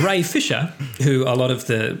 but Ray Fisher, who a lot of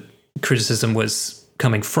the criticism was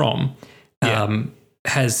coming from,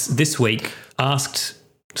 has this week asked,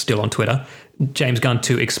 still on Twitter, James Gunn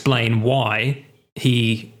to explain why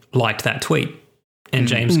he liked that tweet. And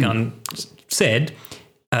James Gunn said,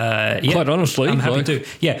 quite honestly, I'm happy to.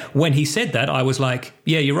 Yeah, when he said that, I was like,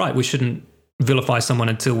 yeah, you're right. We shouldn't vilify someone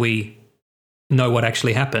until we know what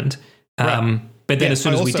actually happened. But then as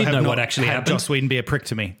soon as we did know what actually happened... Joss Whedon be a prick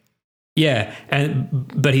to me. Yeah,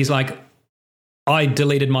 but he's like, I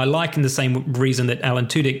deleted my like in the same reason that Alan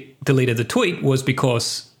Tudyk deleted the tweet was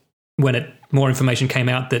because when more information came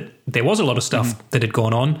out that there was a lot of stuff that had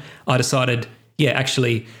gone on, I decided,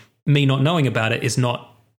 actually, me not knowing about it is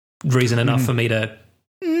not reason enough for me to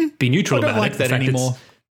be neutral about it. I don't like that anymore.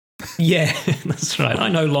 Yeah, that's right. I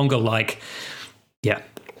no longer like... Yeah.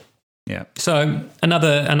 Yeah. So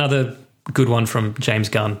another good one from James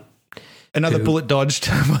Gunn. Another bullet dodged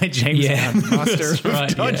by James Gunn, master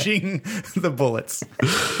of dodging the bullets.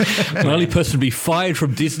 The only person to be fired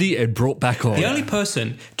from Disney and brought back on. The only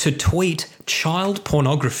person to tweet child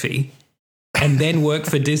pornography and then work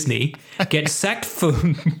for Disney, get sacked for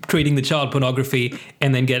tweeting the child pornography,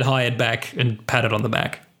 and then get hired back and patted on the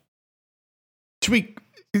back.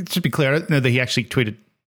 Should be clear, I don't know that he actually tweeted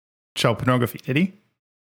child pornography, did he?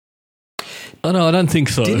 Oh, no, I don't think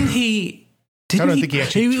so. Didn't he? I don't think he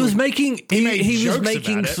actually. He was making. He was jokes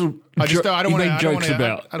making about it. some. I don't want to jokes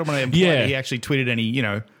about. I don't want to imply that he actually tweeted any.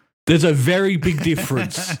 There's a very big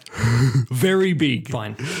difference. Very big.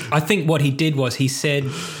 Fine. I think what he did was he said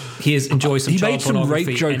he enjoys some He child made some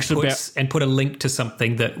pornography rape jokes and put a link to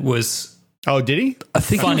something that was. Oh, did he? I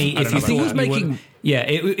think funny if you thought he was making. Yeah,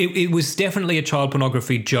 it was definitely a child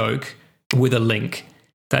pornography joke with a link.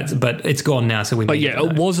 But it's gone now, so we. But yeah,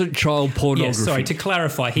 it wasn't child pornography. Yeah, sorry, to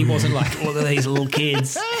clarify, he wasn't like, look at these little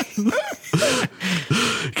kids.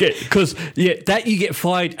 Because that you get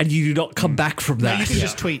fined and you do not come back from that. No, you can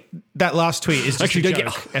just tweet that last tweet is just actually a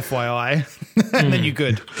joke, FYI, and then you're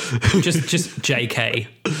good. just JK.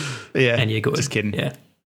 Yeah, and you're good. Just kidding. Yeah,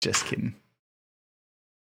 just kidding.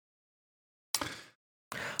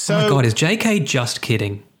 So, oh my God, is JK just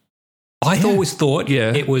kidding? I always thought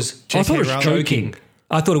it was JK. I thought it was joking.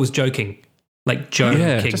 I thought it was joking. Like joking.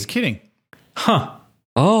 Yeah, just kidding. Huh.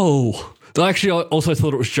 Oh. Actually, I also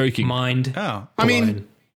thought it was joking. Mind. Oh. I mean,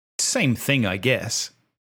 same thing, I guess.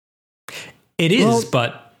 It is,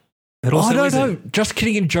 but it also I don't isn't. know. Just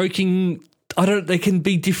kidding and joking, they can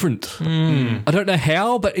be different. I don't know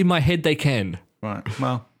how, but in my head they can. Right.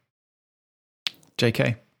 Well,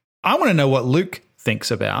 JK. I want to know what Luke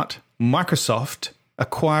thinks about Microsoft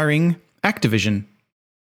acquiring Activision.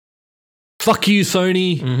 Fuck you,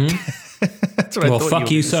 Sony. Mm-hmm. That's what I thought. Fuck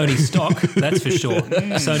you, Sony stock. That's for sure.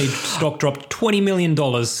 Sony stock dropped $20 million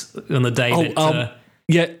on the day that.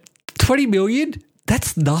 Yeah, $20 million.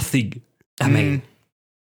 That's nothing. I mean,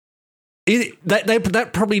 that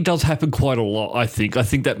probably does happen quite a lot. I think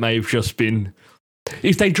that may have just been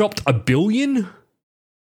if they dropped $1 billion.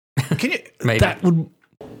 Can you? Maybe that would.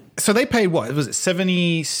 So they paid what? Was it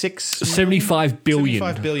 75 billion?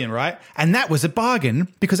 75 billion, right? And that was a bargain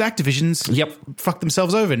because Activision's fucked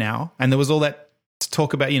themselves over now, and there was all that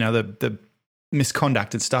talk about the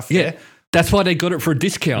misconduct and stuff. Yeah, that's why they got it for a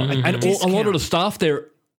discount. Mm-hmm. And a lot of the staff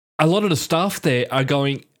there, are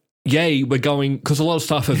going. Yay, we're going because a lot of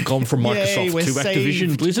staff have gone from Microsoft to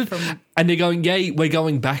Activision Blizzard, and they're going. Yay, we're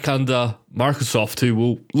going back under Microsoft, who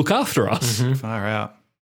will look after us. Mm-hmm. Far out.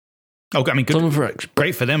 Oh, I mean, good,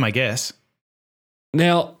 great for them, I guess.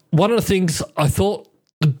 Now, one of the things I thought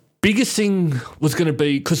the biggest thing was going to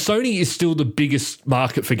be, because Sony is still the biggest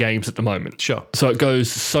market for games at the moment. Sure. So it goes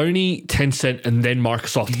Sony, Tencent, and then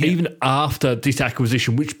Microsoft, even after this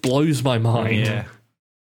acquisition, which blows my mind. Yeah.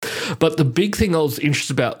 But the big thing I was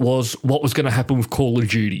interested about was what was going to happen with Call of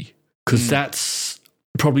Duty, because that's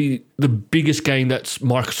probably the biggest game that's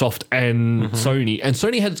Microsoft and Sony. And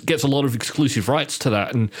Sony gets a lot of exclusive rights to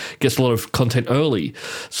that and gets a lot of content early.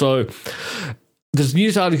 So there's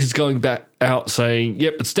news articles going back out saying,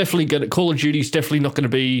 yep, it's definitely going to, Call of Duty is definitely not going to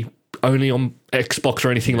be only on Xbox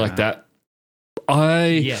or anything like that.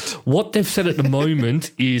 What they've said at the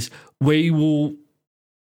moment is we will,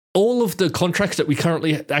 all of the contracts that we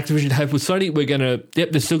currently Activision have with Sony, we're going to,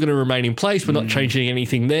 they're still going to remain in place. We're not changing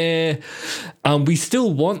anything there. We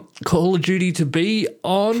still want Call of Duty to be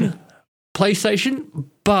on PlayStation,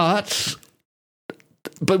 but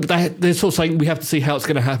they're still saying we have to see how it's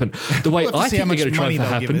going to happen. The way I think they're going to try to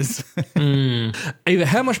happen, either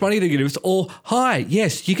how much money they're going to give us, or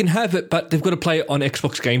yes, you can have it, but they've got to play it on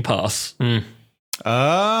Xbox Game Pass.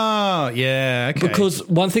 Oh, yeah, okay. Because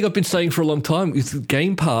one thing I've been saying for a long time is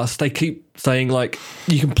Game Pass, they keep saying, like,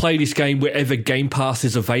 you can play this game wherever Game Pass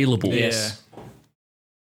is available. Yes.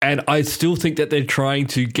 And I still think that they're trying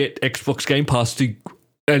to get Xbox Game Pass to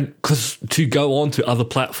go on to other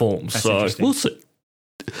platforms. That's so we'll see.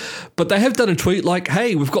 But they have done a tweet like,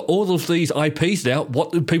 hey, we've got all of these IPs now.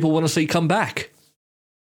 What do people want to see come back?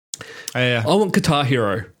 I want Guitar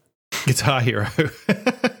Hero. Guitar Hero.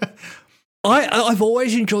 I've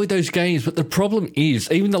always enjoyed those games, but the problem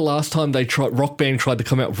is, even the last time Rock Band tried to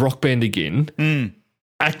come out with Rock Band again,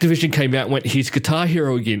 Activision came out and went, here's Guitar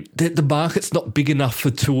Hero again. The market's not big enough for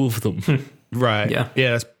two of them. Right.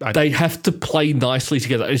 Yeah. They have to play nicely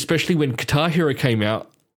together, especially when Guitar Hero came out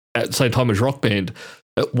at the same time as Rock Band.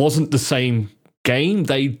 It wasn't the same game.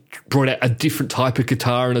 They brought out a different type of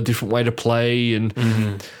guitar and a different way to play, and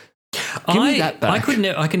give me that back. I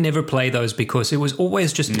could never play those because it was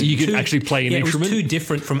always just you could actually play an instrument. It was too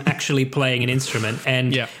different from actually playing an instrument,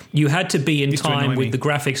 and you had to be in time with the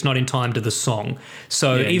graphics, not in time to the song.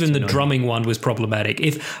 So even the drumming one was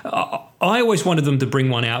problematic. I always wanted them to bring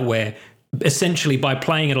one out where essentially by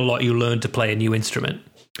playing it a lot, you learn to play a new instrument.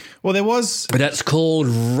 Well, there was... That's called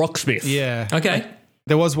Rocksmith. Yeah. Okay.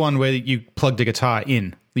 There was one where you plugged a guitar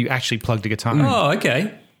in. You actually plugged a guitar in. Oh,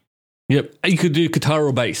 okay. Yep. You could do guitar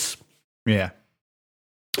or bass. Yeah.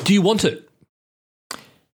 Do you want it?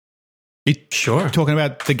 Sure. Talking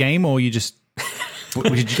about the game, or you just...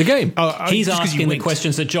 The game. He's asking the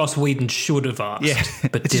questions that Joss Whedon should have asked. Yeah,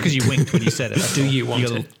 but it's just because you winked when you said it. Do you want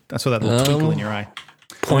it? That's what that little twinkle in your eye.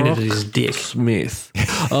 Pointed at his dick. Smith.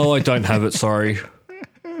 Oh, I don't have it. Sorry.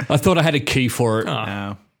 I thought I had a key for it. Oh,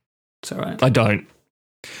 No. it's all right. I don't.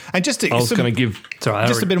 And just to, I was going to give It's all right.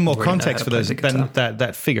 just a bit more context for those guitar.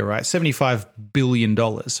 that figure, right? $75 billion.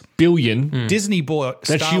 billion. Disney bought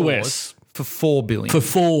That's Star US. Wars for $4 billion. For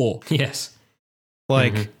 4. Yes.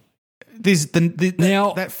 Like,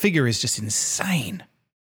 Now- that figure is just insane.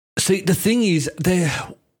 See, the thing is,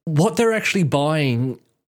 what they're actually buying,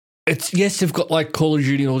 it's, yes, they've got like Call of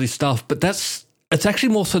Duty and all this stuff, but it's actually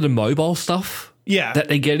more so the mobile stuff Yeah. that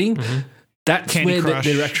they're getting. That's Candy where Crush.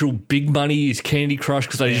 their actual big money is. Candy Crush,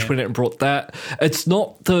 because they just went out and brought that. It's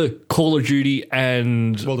not the Call of Duty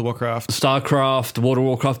and World of Warcraft. StarCraft, World of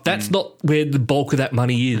Warcraft. That's not where the bulk of that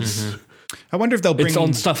money is. I wonder if they'll bring... It's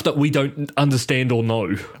on stuff that we don't understand or know.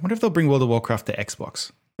 I wonder if they'll bring World of Warcraft to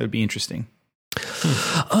Xbox. That would be interesting.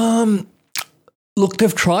 Look,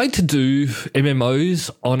 they've tried to do MMOs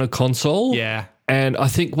on a console. Yeah. And I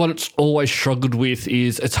think what it's always struggled with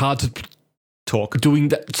is it's hard to Talk. doing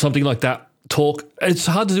that, something like that. It's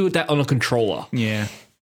hard to do that on a controller. Yeah.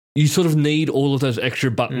 You sort of need all of those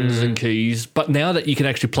extra buttons and keys. But now that you can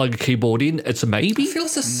actually plug a keyboard in, it's a maybe. It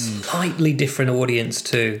feels a slightly different audience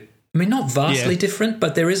too. I mean, not vastly different,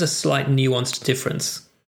 but there is a slight nuanced difference.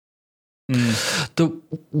 The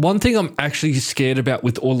one thing I'm actually scared about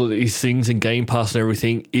with all of these things and Game Pass and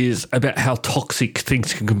everything is about how toxic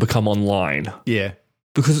things can become online. Yeah.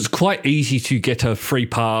 Because it's quite easy to get a free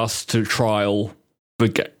pass to trial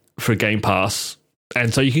for Game Pass.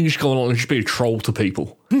 And so you can just go on and just be a troll to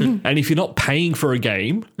people. And if you're not paying for a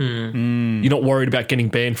game, you're not worried about getting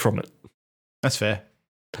banned from it. That's fair.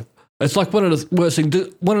 It's like one of the worst things.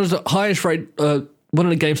 One of the highest rate, one of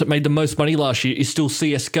the games that made the most money last year is still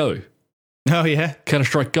CSGO. Oh, yeah?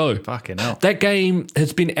 Counter-Strike Go. Fucking hell. That game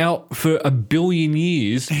has been out for 1 billion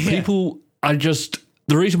years. People are just...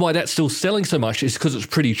 The reason why that's still selling so much is because it's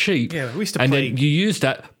pretty cheap. Yeah, we used to and play... then you use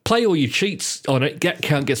that, play all your cheats on it,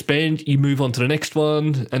 count gets banned, you move on to the next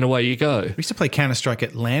one, and away you go. We used to play Counter-Strike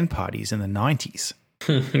at LAN parties in the 90s.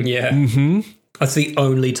 Yeah. That's the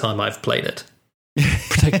only time I've played it.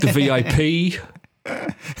 Protect the VIP.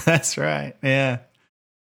 That's right. Yeah.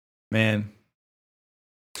 Man.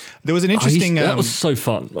 There was an interesting... that was so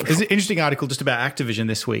fun. There's an interesting article just about Activision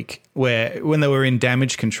this week where when they were in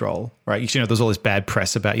damage control, right, you know, there's all this bad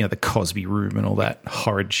press about, you know, the Cosby room and all that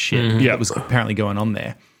horrid shit that was apparently going on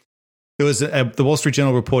there. There was the Wall Street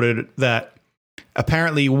Journal reported that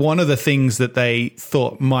apparently one of the things that they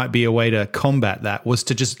thought might be a way to combat that was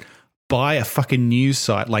to just buy a fucking news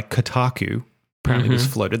site like Kotaku, apparently was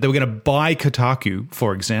floated. They were going to buy Kotaku,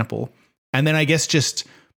 for example, and then I guess just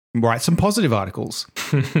write some positive articles.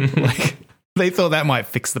 Like they thought that might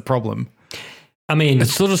fix the problem. I mean,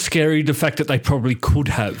 it's sort of scary, the fact that they probably could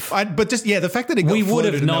have. But just, the fact that it got we would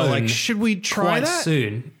have floated and they were known like, should we try quite that?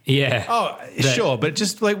 soon. Yeah. Oh, sure. But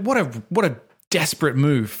just like, what a desperate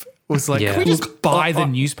move. Was like, Yeah. can we just buy the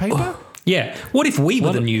newspaper? Yeah. What if we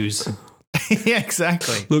were the news? Yeah,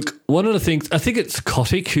 exactly. Look, one of the things, I think it's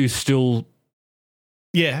Kotick who's still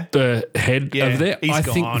Yeah. the head Yeah, over there. he's I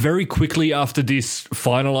gone. think very quickly after this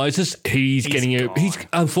finalizes, he's getting gone. he's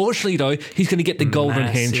unfortunately though, he's going to get the golden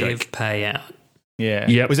Massive handshake. payout. Yeah.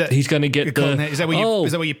 Yep. Was that He's going to get is that where you oh,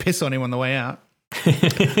 is that where you piss on him on the way out?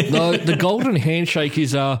 no, the golden handshake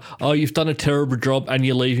is you've done a terrible job and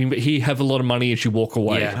you're leaving, but here, have a lot of money as you walk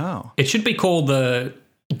away. Yeah. Oh. It should be called the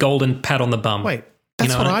golden pat on the bum. Wait,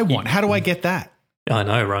 that's You know, what I want. How do I get that? I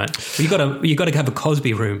know, right? You got to have a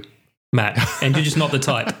Cosby room, Matt, and you're just not the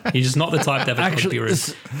type. You're just not the type to have a Cosby room.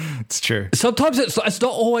 It's true. Sometimes it's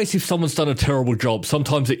not always if someone's done a terrible job.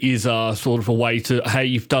 Sometimes it is sort of a way to, hey,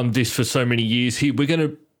 you've done this for so many years. Here, we're going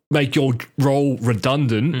to make your role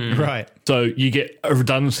redundant. Right. So you get a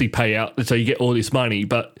redundancy payout, so you get all this money.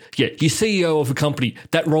 But yeah, you're CEO of a company,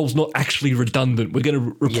 that role's not actually redundant. We're going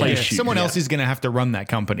to replace you. Someone else is going to have to run that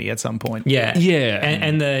company at some point. Yeah, Yeah.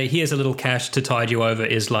 and the here's a little cash to tide you over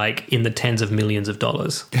is like in the tens of millions of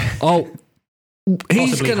dollars, Oh, he's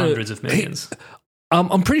possibly going to hundreds of millions.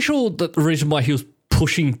 I'm pretty sure that the reason why he was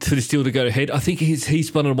pushing for this deal to go ahead, I think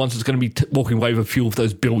he's one of the ones that's going to be walking away with a few of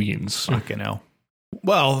those billions. Fucking hell.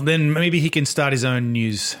 Well, then maybe he can start his own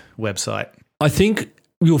news website. I think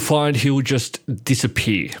you'll find he'll just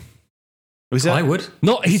disappear. Was that? I would.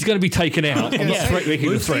 Not he's going to be taken out. I'm not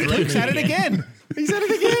making the threat. Luke's at it again. He's at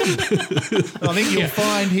it again. I think you'll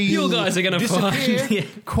find You guys are going to disappear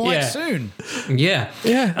find quite soon. Yeah.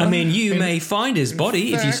 Yeah. I mean, you may find his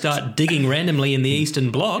body if you start digging randomly in the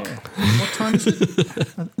Eastern Bloc. What time is it?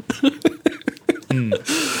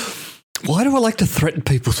 Why do I like to threaten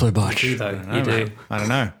people so much? You do, though. You do. I don't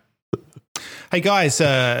know. Hey, guys,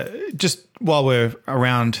 just while we're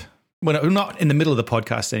around, we're not in the middle of the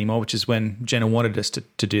podcast anymore, which is when Jenna wanted us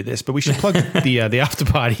to do this, but we should plug the after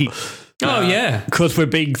party. Oh, yeah. Because we're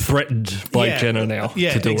being threatened by Jenna now.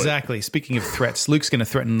 Yeah, to do exactly. Speaking of threats, Luke's going to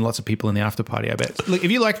threaten lots of people in the after party, I bet. Look,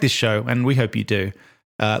 if you like this show, and we hope you do,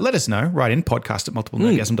 let us know. Write in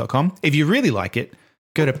podcast@multiplenerdgasm.com. If you really like it,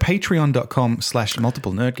 go to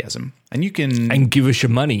patreon.com/multiplenerdgasm and you can... And give us your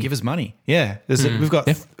money. Give us money. Yeah. We've got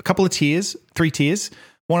a couple of tiers, 3 tiers.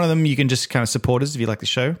 One of them you can just kind of support us if you like the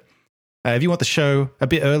show. If you want the show a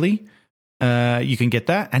bit early, you can get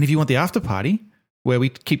that. And if you want the after party, where we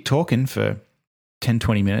keep talking for 10,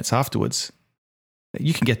 20 minutes afterwards,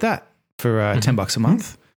 you can get that for $10 a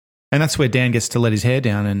month. And that's where Dan gets to let his hair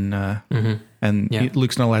down and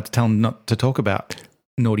Luke's not allowed to tell him not to talk about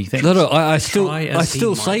naughty things. No, I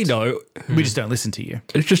still say no. We just don't listen to you.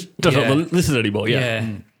 It just doesn't listen anymore. Yeah.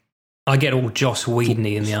 I get all Joss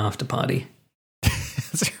Whedon-y in the after party.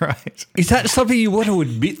 That's right. Is that something you want to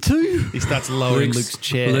admit to? He starts lowering Luke's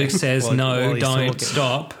chair. Luke says, while no, he's don't talking.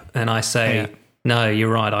 stop. And I say, no,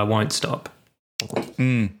 you're right, I won't stop.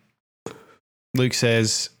 Luke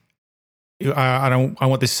says, I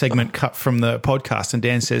want this segment cut from the podcast. And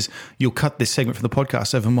Dan says, you'll cut this segment from the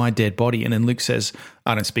podcast over my dead body. And then Luke says,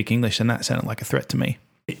 I don't speak English. And that sounded like a threat to me.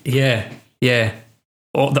 Yeah.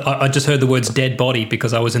 I just heard the words dead body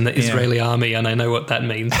because I was in the Israeli army and I know what that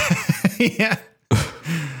means. Yeah.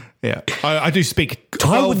 Yeah. I do speak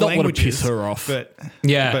 12 I would not languages, want to piss her off. But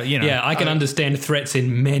I can understand threats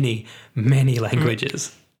in many, many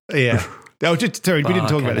languages. Yeah. Sorry, we didn't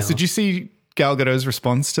talk about this. Did you see Gal Gadot's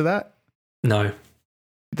response to that? No.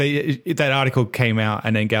 That article came out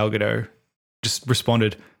and then Gal Gadot just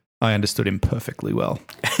responded, I understood him perfectly well.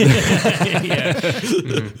 Yeah.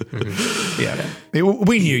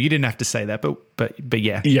 We knew you didn't have to say that, but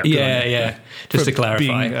yeah. Yeah. Just to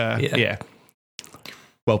clarify. Being,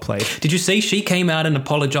 well played. Did you see she came out and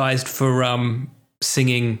apologized for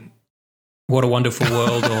singing What a Wonderful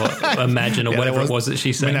World or Imagine or whatever it was that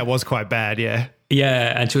she said? I mean, that was quite bad, yeah.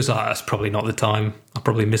 Yeah, and she was like, that's probably not the time. I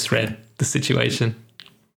probably misread the situation.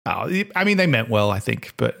 Oh, I mean, they meant well, I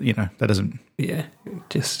think, but, that doesn't... Yeah,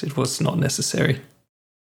 it was not necessary.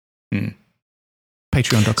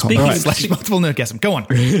 Patreon.com/multiple nerdgasm. Go on.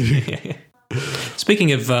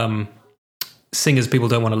 Speaking of singers people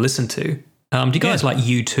don't want to listen to, do you guys like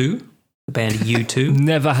U2? The band U2?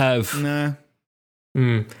 Never have. No.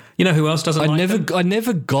 You know who else doesn't like them? I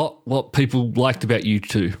never got what people liked about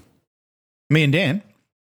U2. Me and Dan.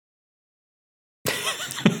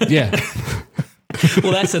 Yeah.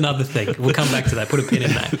 Well, that's another thing. We'll come back to that. Put a pin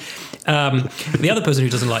in that. The other person who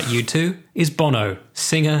doesn't like U2 is Bono,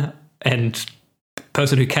 singer and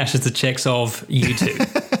person who cashes the checks of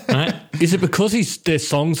U2. Right? Is it because their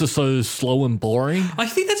songs are so slow and boring? I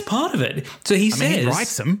think that's part of it. So he he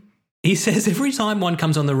writes them. He says every time one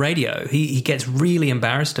comes on the radio, he gets really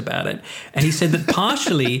embarrassed about it. And he said that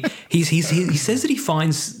partially, he says that he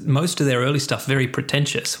finds most of their early stuff very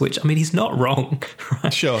pretentious, which, I mean, he's not wrong.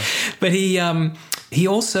 Right? Sure. But he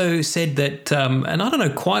also said that, and I don't know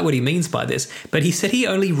quite what he means by this, but he said he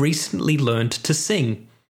only recently learned to sing.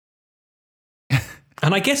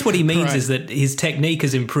 And I guess what he means is that his technique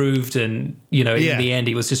has improved and, in the end,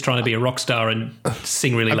 he was just trying to be a rock star and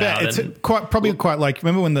sing really loud. It's probably quite like,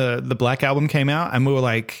 remember when the Black album came out and we were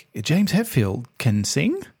like, James Hetfield can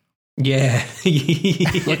sing? Yeah.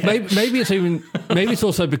 Like maybe it's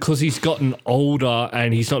also because he's gotten older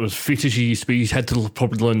and he's not as fit as he used to be. He's had to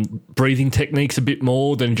probably learn breathing techniques a bit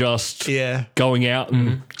more than just going out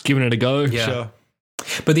and giving it a go. Yeah. Sure.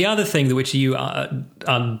 But the other thing which you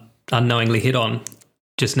unknowingly hit on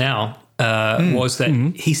just now was that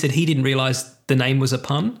he said he didn't realize the name was a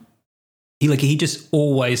pun. He just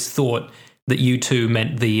always thought that U2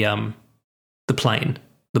 meant the plane,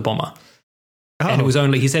 the bomber. Oh. And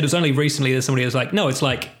he said it was only recently that somebody was like, no, it's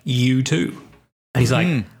like U2. And he's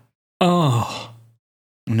like, oh.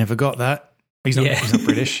 Never got that. He's not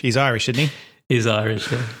British. He's Irish, isn't he? He's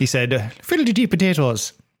Irish, yeah. He said, fiddle-de-dee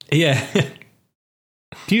potatoes. Yeah.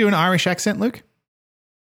 Do you do an Irish accent, Luke?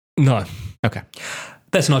 No. Okay.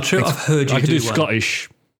 That's not true. I've heard you I can do one. Scottish.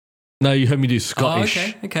 No, you heard me do Scottish.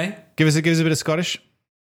 Oh, okay. Give us a bit of Scottish.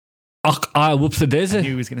 Whoops a daisy. I knew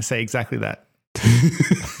he was going to say exactly that.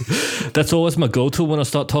 That's always my go-to when I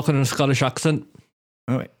start talking in a Scottish accent.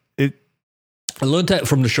 Oh, wait. I learned that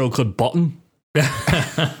from the show called Bottom. That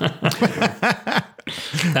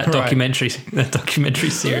documentary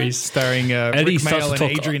series starring Rick Mail and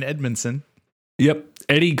Adrian Edmondson. Yep.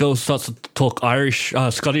 Eddie starts to talk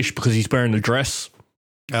Scottish because he's wearing a dress.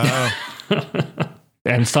 Oh.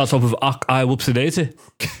 And starts off with "Ach, I whoopsie daisy."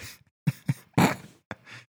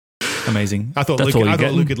 Amazing. I thought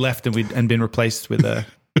Luke had left and been replaced with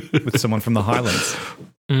someone from the Highlands.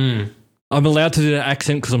 I'm allowed to do that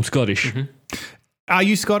accent because I'm Scottish. Mm-hmm. Are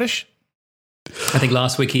you Scottish? I think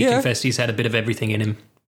last week he confessed he's had a bit of everything in him.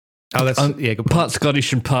 Oh, that's good point. Part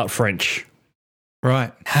Scottish and part French.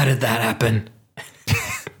 Right. How did that happen?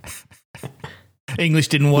 English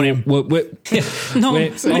didn't want him. No. I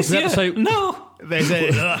was about to say, no. There's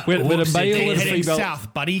a when a male and a female.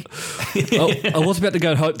 South, buddy. I was about to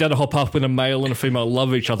go down a hop path when a male and a female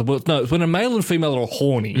love each other, but no, it's when a male and female are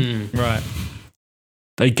horny. Right.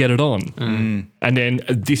 They get it on, and then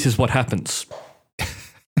this is what happens.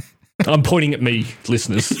 I'm pointing at me,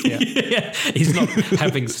 listeners. Yeah. He's not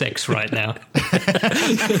having sex right now.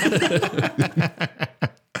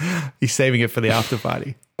 He's saving it for the after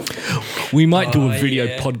party. We might do a video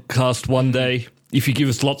podcast one day if you give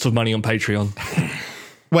us lots of money on Patreon.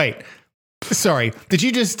 Wait, sorry. Did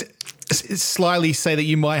you just slyly say that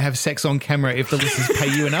you might have sex on camera if the listeners pay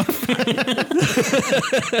you enough?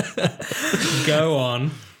 Go on.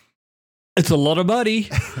 It's a lot of money.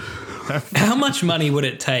 How much money would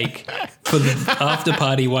it take for the after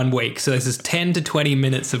party 1 week? So this is 10 to 20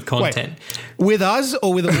 minutes of content. Wait, with us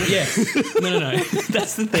or with a Yes. No.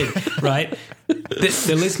 That's the thing, right?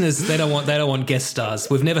 The listeners, they don't want guest stars.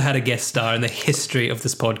 We've never had a guest star in the history of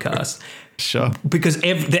this podcast. Sure. Because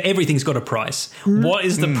everything's got a price. What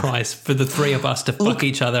is the price for the three of us to fuck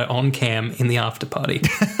each other on cam in the after party?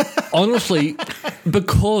 Honestly,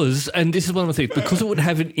 because, and this is one of the things, because it would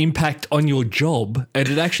have an impact on your job, and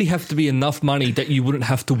it'd actually have to be enough money that you wouldn't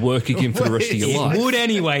have to work again for the rest of your life. It would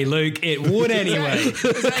anyway, Luke. It would anyway.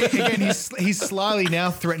 Again, he's slyly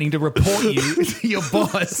now threatening to report you to your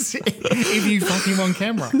boss if you fuck him on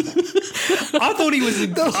camera. I thought he was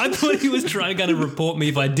going to report me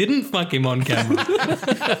if I didn't fuck him on camera.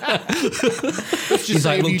 He's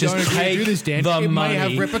like, look, just take do this, Dan, it may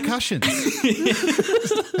have repercussions.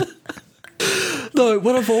 No,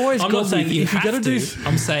 what I've always I'm got not saying with, you if have you're gonna to. do,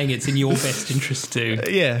 I'm saying it's in your best interest to.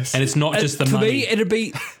 Yes. And it's not just the for money. me, it'd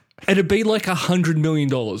be like $100 million.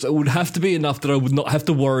 It would have to be enough that I would not have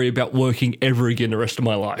to worry about working ever again the rest of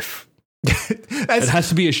my life. It has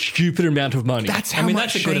to be a stupid amount of money. That's how much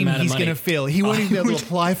that's a good shame amount of he's money. going to feel. He won't even be able to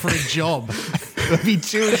apply for a job. He'll be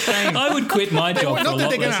too ashamed. I would quit my job for a Not that lot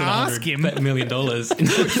they're less gonna than ask him. $100 million. I've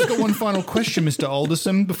just got one final question, Mr.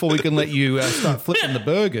 Alderson, before we can let you start flipping the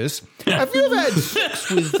burgers. Have you ever had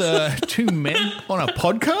sex with two men on a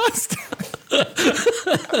podcast?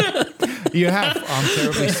 You have. I'm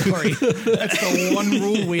terribly sorry. That's the one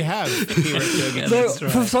rule we have here at Durgan.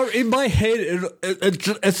 So in my head,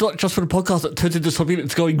 it's not just for the podcast. It turns into something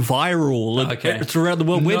that's going viral. And Okay. It's around the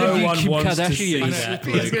world. Where No did one Kim wants to Kardashian? see I that.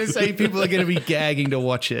 was going to say people are going to be gagging to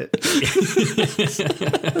watch it.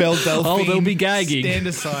 Belle Delphine. Oh, they'll be gagging. Stand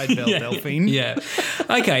aside, Belle Delphine. Yeah.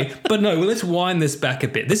 Okay. But no, well, let's wind this back a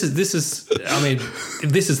bit. This is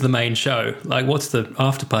the main show. Like, what's the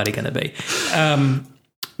after party going to be?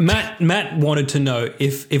 Matt wanted to know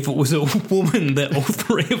if it was a woman that all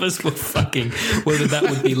three of us were fucking, whether that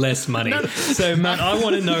would be less money. So, Matt, I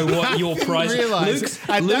want to know what your price. At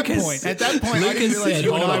that point, I didn't realize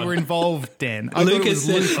you and I were involved, Dan. Lucas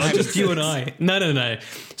said, just you and I. No.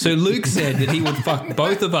 So Luke said that he would fuck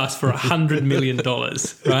both of us for $100 million,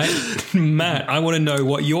 right? Matt, I want to know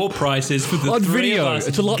what your price is for the On three video. of us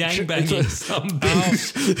It's a lot gangbanging some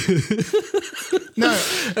bitch. No,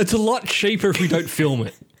 It's a lot cheaper if we don't film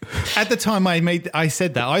it. at the time I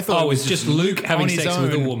said that, I thought Oh, it's just Luke having on his sex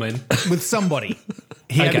with a own woman. with somebody.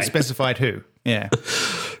 He hadn't Okay. specified who. Yeah.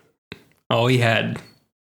 Oh, he had.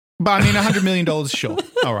 But I mean, $100 million, sure.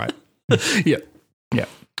 All right. Yeah. Yeah.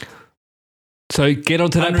 So get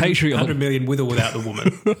onto that 100 Patreon. million with or without the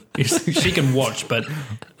woman. She can watch, but We'll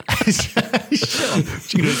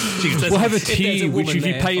have a If there's a tier which woman if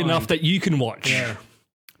you there, pay fine. enough that you can watch. yeah.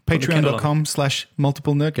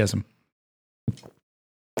 Patreon.com/multiple-nerdgasm.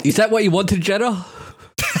 Is that what you wanted, Jenna?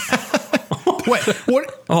 Wait,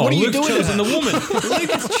 what? Oh, what are you Luke's doing? chosen the woman.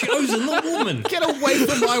 Luke has chosen the woman. Get away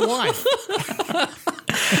from my wife.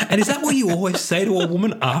 And is that what you always say to a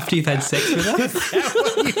woman after you've had sex with her?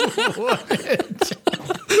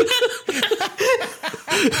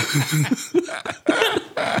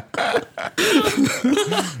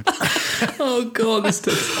 Oh, God. Just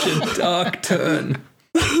such a dark turn.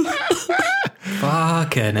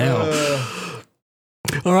 Fucking hell.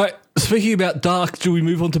 All right. Speaking about dark, do we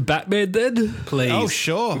move on to Batman then? Please. Oh,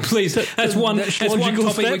 sure. Please. That's one logical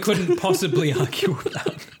topic we step. couldn't possibly argue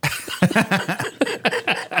about.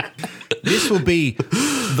 This will be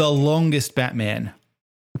the longest Batman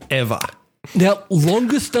ever. Now,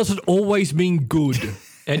 longest doesn't always mean good.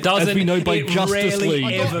 It doesn't. As we know by it Justice rarely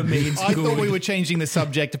League. ever means I good. thought we were changing the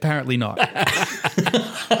subject. Apparently not.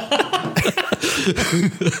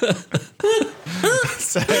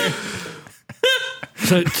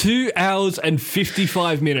 So 2 hours and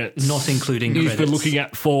 55 minutes. Not including is credits. we're looking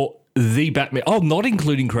at for the Batman. Oh, not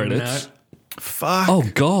including credits. No. Fuck. Oh,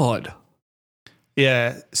 God.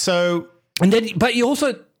 Yeah. So And then, but you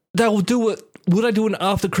also, they'll do it. Would I do an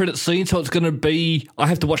after credit scene? So it's going to be, I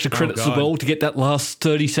have to watch the credits as God. well to get that last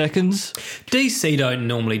 30 seconds. DC don't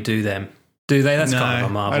normally do them, do they? That's kind of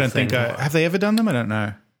a Marvel I don't thing. think. Have they ever done them? I don't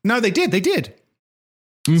know. No, they did. They did.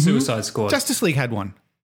 Suicide Squad. Justice League had one,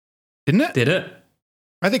 didn't it? Did it?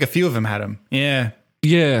 I think a few of them had them. Yeah.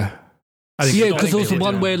 Yeah. I think Yeah, I because think there was they the did.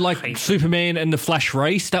 one where like Superman and the Flash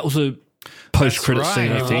race, that was a post-credit Right,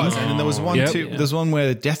 scene, I it think. was. And then there was one Yep. too. There's one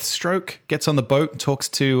where Deathstroke gets on the boat and talks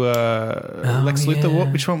to Lex Luthor. yeah.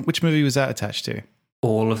 What? Which one? Which movie was that attached to?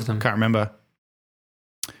 All of them. Can't remember.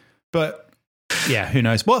 But yeah, who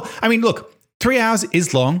knows? Well, I mean, look, 3 hours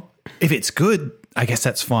is long. If it's good, I guess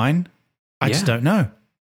that's fine. I just Yeah. don't know.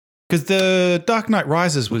 Because the Dark Knight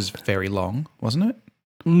Rises was very long, wasn't it?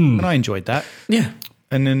 Mm. And I enjoyed that. Yeah.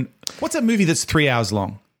 And then what's that movie that's 3 hours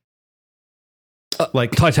long?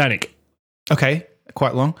 Like, Titanic. okay,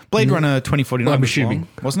 quite long. Blade Runner 2049 I'm was assuming. long,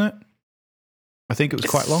 wasn't it? I think it was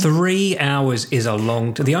quite long. 3 hours is a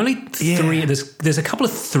long. The only three. Yeah. There's a couple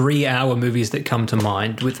of 3 hour movies that come to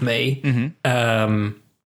mind with me. Mm-hmm.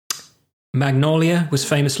 Magnolia was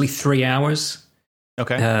famously 3 hours.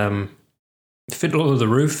 Okay. Fiddler of the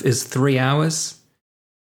Roof is 3 hours.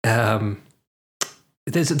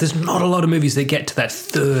 There's not a lot of movies that get to that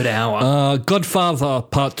third hour. Godfather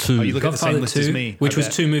Part 2. Oh, you look at the same list as me. which I was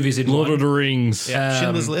bet. 2 movies in Lord one. of the Rings.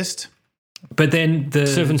 Schindler's List. But then the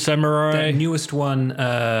Seven Samurai. that newest one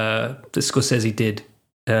that Scorsese did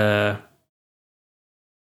was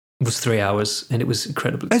 3 hours, and it was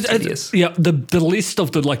incredibly tedious. Yeah, the list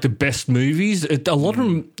of the best movies, a lot of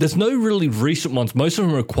them, there's no really recent ones. Most of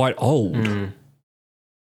them are quite old.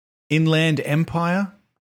 Inland Empire.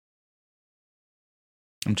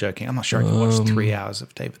 I'm joking. I'm not sure I can watch 3 hours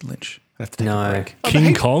of David Lynch. I have to take No. a break.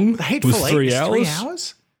 King Kong The Hateful was Eight 3 is hours. 3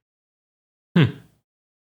 hours?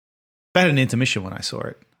 They had an intermission when I saw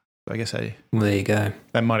it. I guess There you go.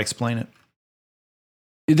 that might explain it.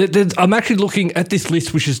 I'm actually looking at this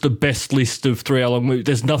list, which is the best list of 3 hour long movies.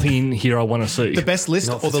 There's nothing in here I want to see. The best list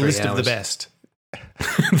Not or for the 3 list of the hours. best?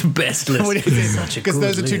 The best list. Because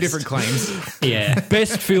those are two different claims. Yeah.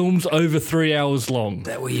 Best films over 3 hours long.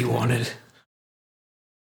 That what you wanted.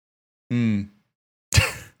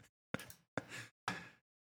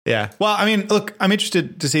 Yeah. Well, I mean, look, I'm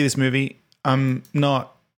interested to see this movie. I'm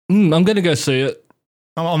not I'm going to go see it.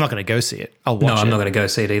 I'm not going to go see it. I'll watch No, it. I'm not going to go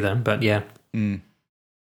see it either. But yeah, I'm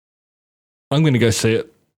going to go see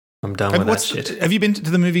it. I'm done with that shit. Have you been to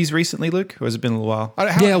the movies recently, Luke? Or has it been a little while?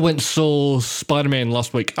 Yeah, I went and saw Spider-Man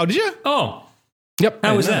last week. Oh, did you? Oh, Yep.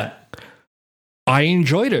 how was know that? I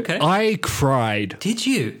enjoyed it. Okay. I cried Did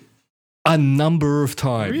you? a number of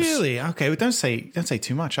times. Really? Okay. Well, don't say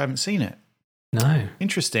too much. I haven't seen it. No.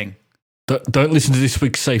 Interesting. Don't listen to this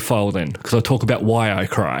week's Save File then, because I talk about why I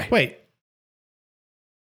cry. Wait.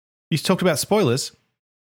 You talked about spoilers.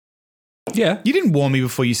 Yeah. You didn't warn me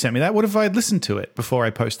before you sent me that. What if I had listened to it before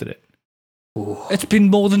I posted it? Ooh. It's been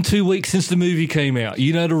more than 2 weeks since the movie came out.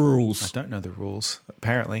 You know the I rules. don't know the rules,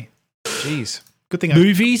 apparently. Jeez. Good thing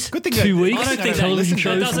Movies, Good thing 2 I- weeks. I don't think Television that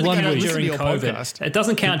shows, doesn't 1 count week. listen to during your COVID. podcast. It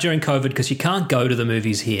doesn't count during COVID because you can't go to the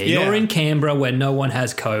movies here. Yeah. You're in Canberra where no one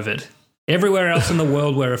has COVID. Everywhere else in the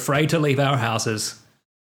world, we're afraid to leave our houses.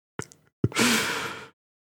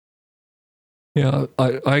 Yeah,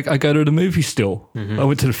 I go to the movie still. I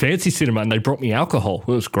went to the fancy cinema and they brought me alcohol.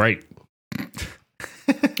 It was great.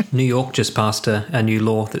 New York just passed a new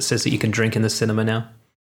law that says that you can drink in the cinema now.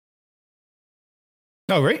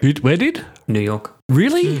 Oh, really? Where did? New York.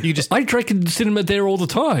 Really? You just- I drank in the cinema there all the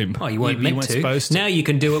time. Oh, you weren't You meant weren't to. supposed to. Now you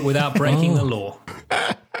can do it without breaking the law.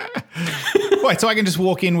 Wait, so I can just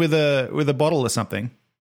walk in with a bottle or something?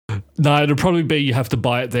 No, it'll probably be you have to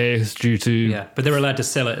buy it there due to. Yeah, but they're allowed to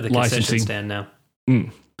sell it at the concession Licensing. stand now.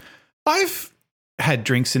 I've had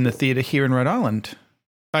drinks in the theatre here in Rhode Island.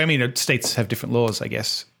 I mean, states have different laws, I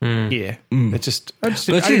guess. Yeah. It's just, I But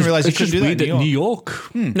didn't realize you it's couldn't just do that weird in New York.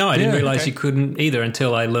 that New York. No, I didn't Yeah, realize okay. you couldn't either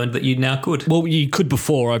until I learned that you now could. Well, you could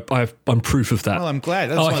before. I'm proof of that. Well, I'm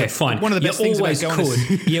glad. That's Oh, one okay, of, fine. One of the best you things about always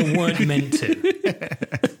going could. You weren't meant to.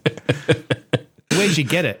 Where'd you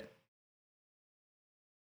get it?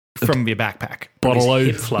 From your backpack. Bottle load.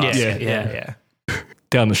 Hip flask. Yeah. Yeah.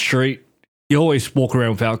 Down the street. You always walk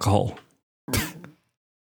around with alcohol.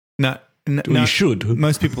 No, Well, you should.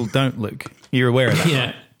 Most people don't, Luke. You're aware of that.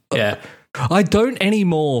 Yeah. Yeah. I don't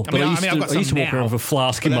anymore. But mean, I used I've got to some walk now, around with a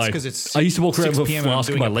flask But in that's my. because it's I used to walk around 6 with a PM and I'm flask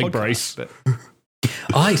in doing my a leg podcast, brace. but-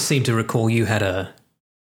 I seem to recall you had a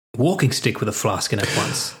walking stick with a flask in it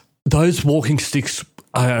once. Those walking sticks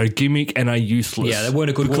are a gimmick and are useless. Yeah, they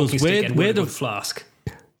weren't a good Because walking stick and where weren't a the good flask.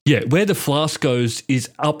 Yeah, where the flask goes is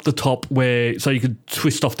up the top where, so you could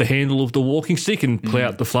twist off the handle of the walking stick and pull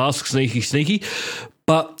out the flask, sneaky.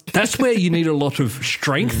 But that's where you need a lot of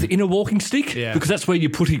strength in a walking stick Yeah. because that's where you're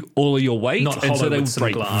putting all of your weight. Not and so hollow they with would some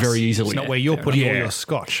break glass. very easily. It's not where you're putting all Yeah. your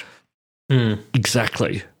scotch.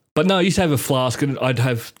 Exactly. But no, I used to have a flask and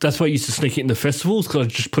that's why I used to sneak it in the festivals because I'd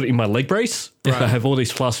just put it in my leg brace. I have all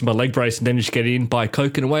these flasks in my leg brace and then just get in, buy a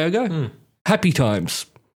Coke and away I go. Happy times.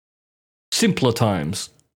 Simpler times.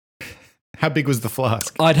 How big was the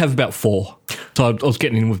flask? I'd have about 4. So I was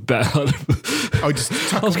getting in with about... Oh, just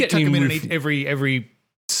tuck, I was getting them in with- on every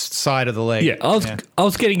side of the leg. Yeah, I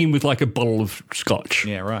was getting in with like a bottle of scotch.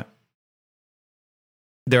 Yeah, right.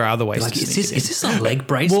 There are other ways Like, to is sneak this, it in. is this a leg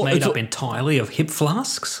brace Well, made it's up a- entirely of hip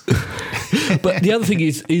flasks? But the other thing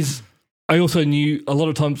is I also knew a lot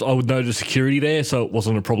of times I would know the security there, so it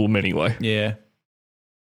wasn't a problem anyway. Yeah.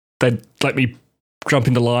 They'd let me jump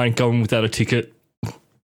in the line, go in without a ticket.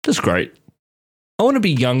 That's great. I want to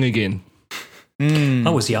be young again. I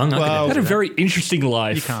was young. I could Well, I have had a done very interesting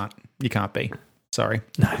life. You can't be. Sorry.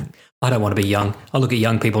 that. No, I don't want to be young. I look at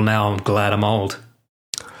young people now. I'm glad I'm old.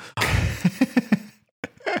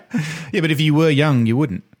 Yeah, but if you were young, you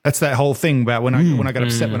wouldn't. That's that whole thing about when I got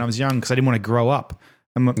upset when I was young because I didn't want to grow up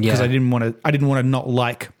because Yeah. I didn't want to not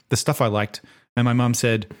like the stuff I liked. And my mum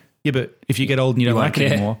said, "Yeah, but if you get old and you don't won't like it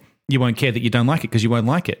care. anymore, you won't care that you don't like it because you won't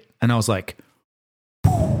like it." And I was like,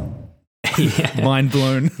 Yeah. mind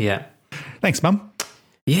blown. Yeah. Thanks, Mum.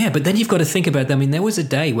 Yeah, but then you've got to think about them. I mean, there was a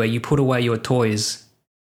day where you put away your toys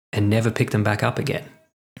and never picked them back up again.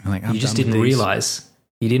 I'm like, I'm You just done with didn't these. realize.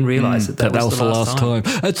 You didn't realize that That was the last time.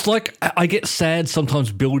 It's like I get sad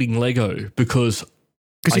sometimes building Lego because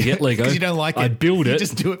I get Lego. Because you don't like it. I build You it.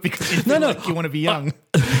 just do it because you feel like you want to be young.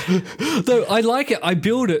 Though I like it, I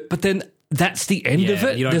build it, but then that's the end of Yeah,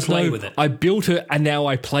 it. you don't There's play no, with it. I built it and now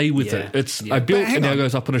I play with Yeah. it. It's Yeah. I built But hang and now on. it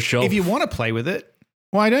goes up on a shelf. If you want to play with it,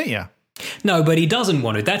 why don't you? No, but he doesn't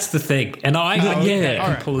want to. That's the thing. And I get yeah. that All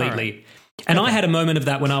right, completely. And I had a moment of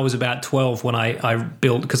that when I was about 12 when I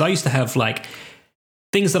built, because I used to have like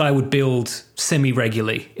things that I would build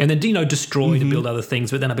semi-regularly and then, destroy to build other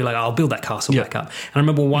things. But then I'd be like, I'll build that castle back up. And I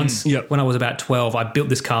remember once when I was about 12, I built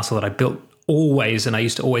this castle that I built always, and I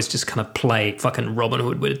used to always just kind of play fucking Robin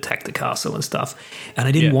Hood would attack the castle and stuff. And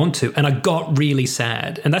I didn't want to. And I got really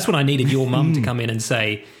sad. And that's when I needed your mum to come in and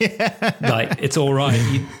say, like, it's all right.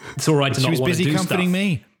 It's all right to She not was want to busy do comforting stuff.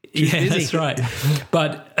 me. She was Yeah, busy. that's right.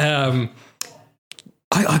 But I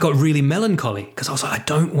got really melancholy because I was like, I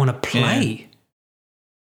don't want to play.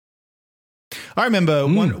 I remember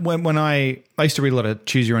when I used to read a lot of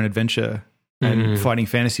Choose Your Own Adventure and fighting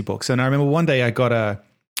fantasy books, and I remember one day I got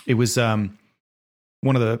it was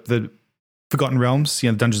one of the Forgotten Realms,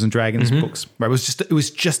 the Dungeons and Dragons books. Right, it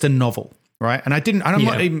was just a novel, right? And I don't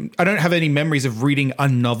have any memories of reading a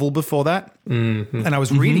novel before that. And I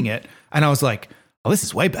was reading it, and I was like, oh, this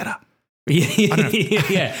is way better.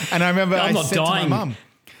 Yeah. And I remember I'm I not said dying. to my mum.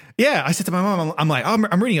 Yeah, I said to my mum, I'm like,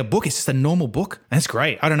 I'm reading a book. It's just a normal book, and it's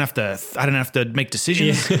great. I don't have to make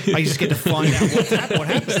decisions. I just get to find out what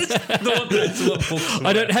happens. That's what books were.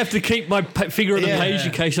 I don't have to keep my finger on the Yeah. page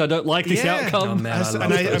in case I don't like this Yeah. outcome. Oh, man, I love And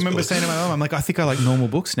I those remember books. saying to my mum, I'm like, I think I like normal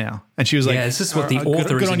books now. And she was like, Yeah, this is what the "Good-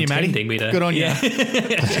 author good is on you, Maddie. intending me to. Good on you. Yeah.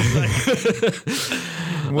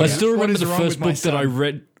 I still What remember is the wrong first with my book that I son?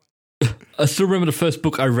 read. I still remember the first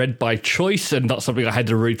book I read by choice and not something I had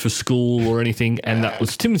to read for school or anything, and that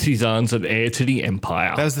was Timothy Zahn's An Heir to the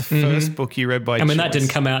Empire. That was the first book you read by I mean, that choice. didn't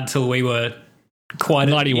come out until we were quite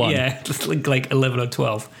 91. Yeah, like 11 or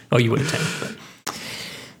 12. Oh, you would have 10. But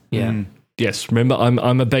yeah. Yes, remember,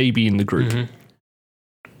 I'm a baby in the group.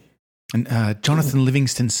 And Jonathan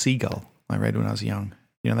Livingston Seagull, I read when I was young.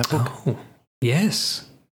 You know that book? Oh, yes.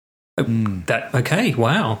 That okay?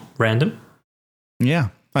 Wow, random. Yeah.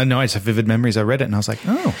 I know, I just have vivid memories. I read it and I was like,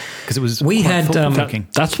 oh, because it was We quite had, thought-provoking.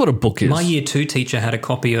 That's what a book is. My year 2 teacher had a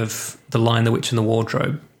copy of The Lion, the Witch and the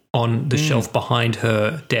Wardrobe on the shelf behind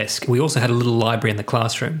her desk. We also had a little library in the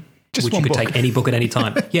classroom, Just which one you could book. take any book at any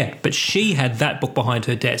time. Yeah, but she had that book behind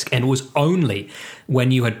her desk, and it was only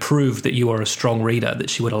when you had proved that you were a strong reader that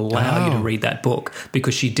she would allow you to read that book,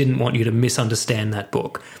 because she didn't want you to misunderstand that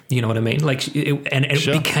book. You know what I mean? Like, it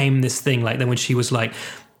became this thing. Like, then when she was like,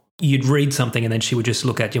 you'd read something and then she would just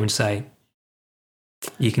look at you and say,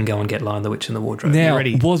 you can go and get Lion, the Witch and the Wardrobe. Now,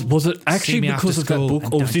 ready? was it actually See me because after of that school book,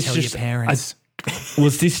 and or don't was this tell your just parents.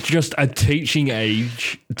 was this just a teaching aid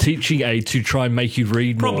to try and make you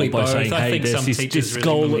read Probably more by both. saying, I "Hey, think there's some this teachers really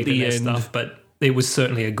goal at believe in the their end." stuff, but it was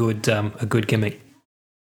certainly a good gimmick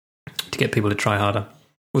to get people to try harder.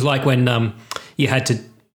 It was like when you had to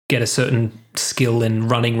get a certain skill in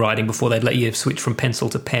running writing before they'd let you switch from pencil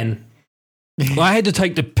to pen. I had to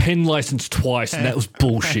take the pen license twice, and that was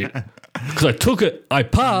bullshit. Because I took it, I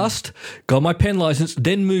passed, got my pen license,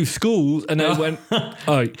 then moved schools, and then went,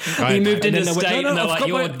 oh. You moved And into then they went, state, "No, and they're I've like, got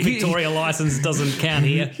your my- Victoria license doesn't count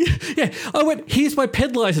here. Yeah, I went, here's my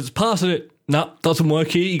pen license, passing it. No, doesn't work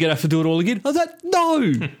here, you're going to have to do it all again. I was like,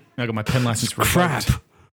 no. I got my pen license revoked. Crap.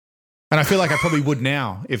 And I feel like I probably would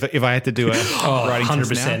now if I had to do a writing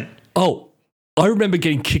test 100%. now. Oh, I remember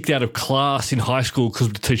getting kicked out of class in high school because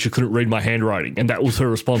the teacher couldn't read my handwriting, and that was her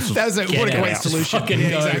response. That was what a Get great out. solution. Fucking Yeah,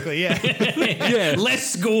 go. exactly. Yeah. Yeah.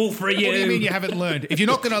 Less school for you. What do you mean you haven't learned? If you're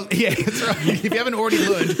not going to, yeah, that's right. If you haven't already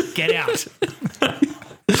learned, get out.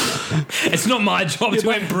 It's not my job to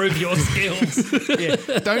improve your skills. Yeah.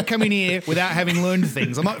 Don't come in here without having learned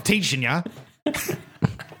things. I'm not teaching you.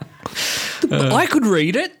 I could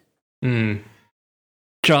read it.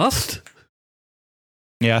 Just.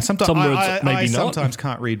 Yeah, sometimes Some words I maybe not. sometimes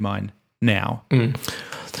can't read mine now.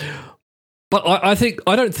 But I think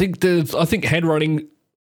handwriting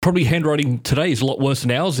today is a lot worse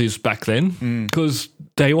than ours is back then, because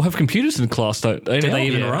they all have computers in class, don't they? Do now? they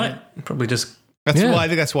even write? Probably just. That's Yeah. why I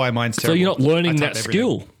think that's why mine's So terrible. you're not learning I that type everything.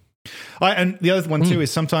 skill. And the other one too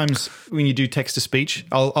is sometimes when you do text to speech,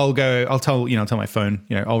 I'll tell my phone,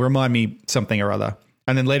 I'll remind me something or other,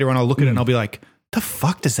 and then later on I'll look at it and I'll be like, the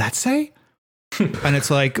fuck does that say? And it's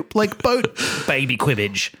like boat baby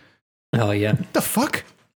quibbage. Oh, yeah. The fuck?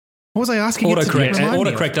 What was I asking? it to Autocorrect. remind me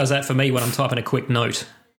of? Autocorrect does that for me when I'm typing a quick note.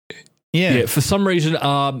 Yeah, For some reason,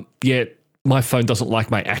 my phone doesn't like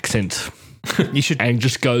my accent you should and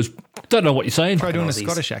just goes, don't know what you're saying. try doing a Aussies.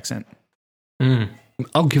 Scottish accent.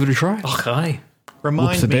 I'll give it a try. Okay. Remind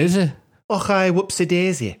me. Whoops-a-daisy. Okay, whoopsie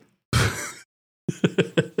daisy.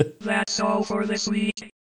 That's all for this week.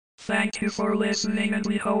 Thank you for listening, and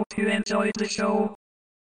we hope you enjoyed the show.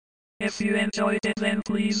 If you enjoyed it, then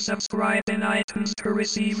please subscribe in iTunes to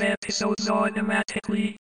receive episodes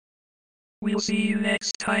automatically. We'll see you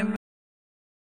next time.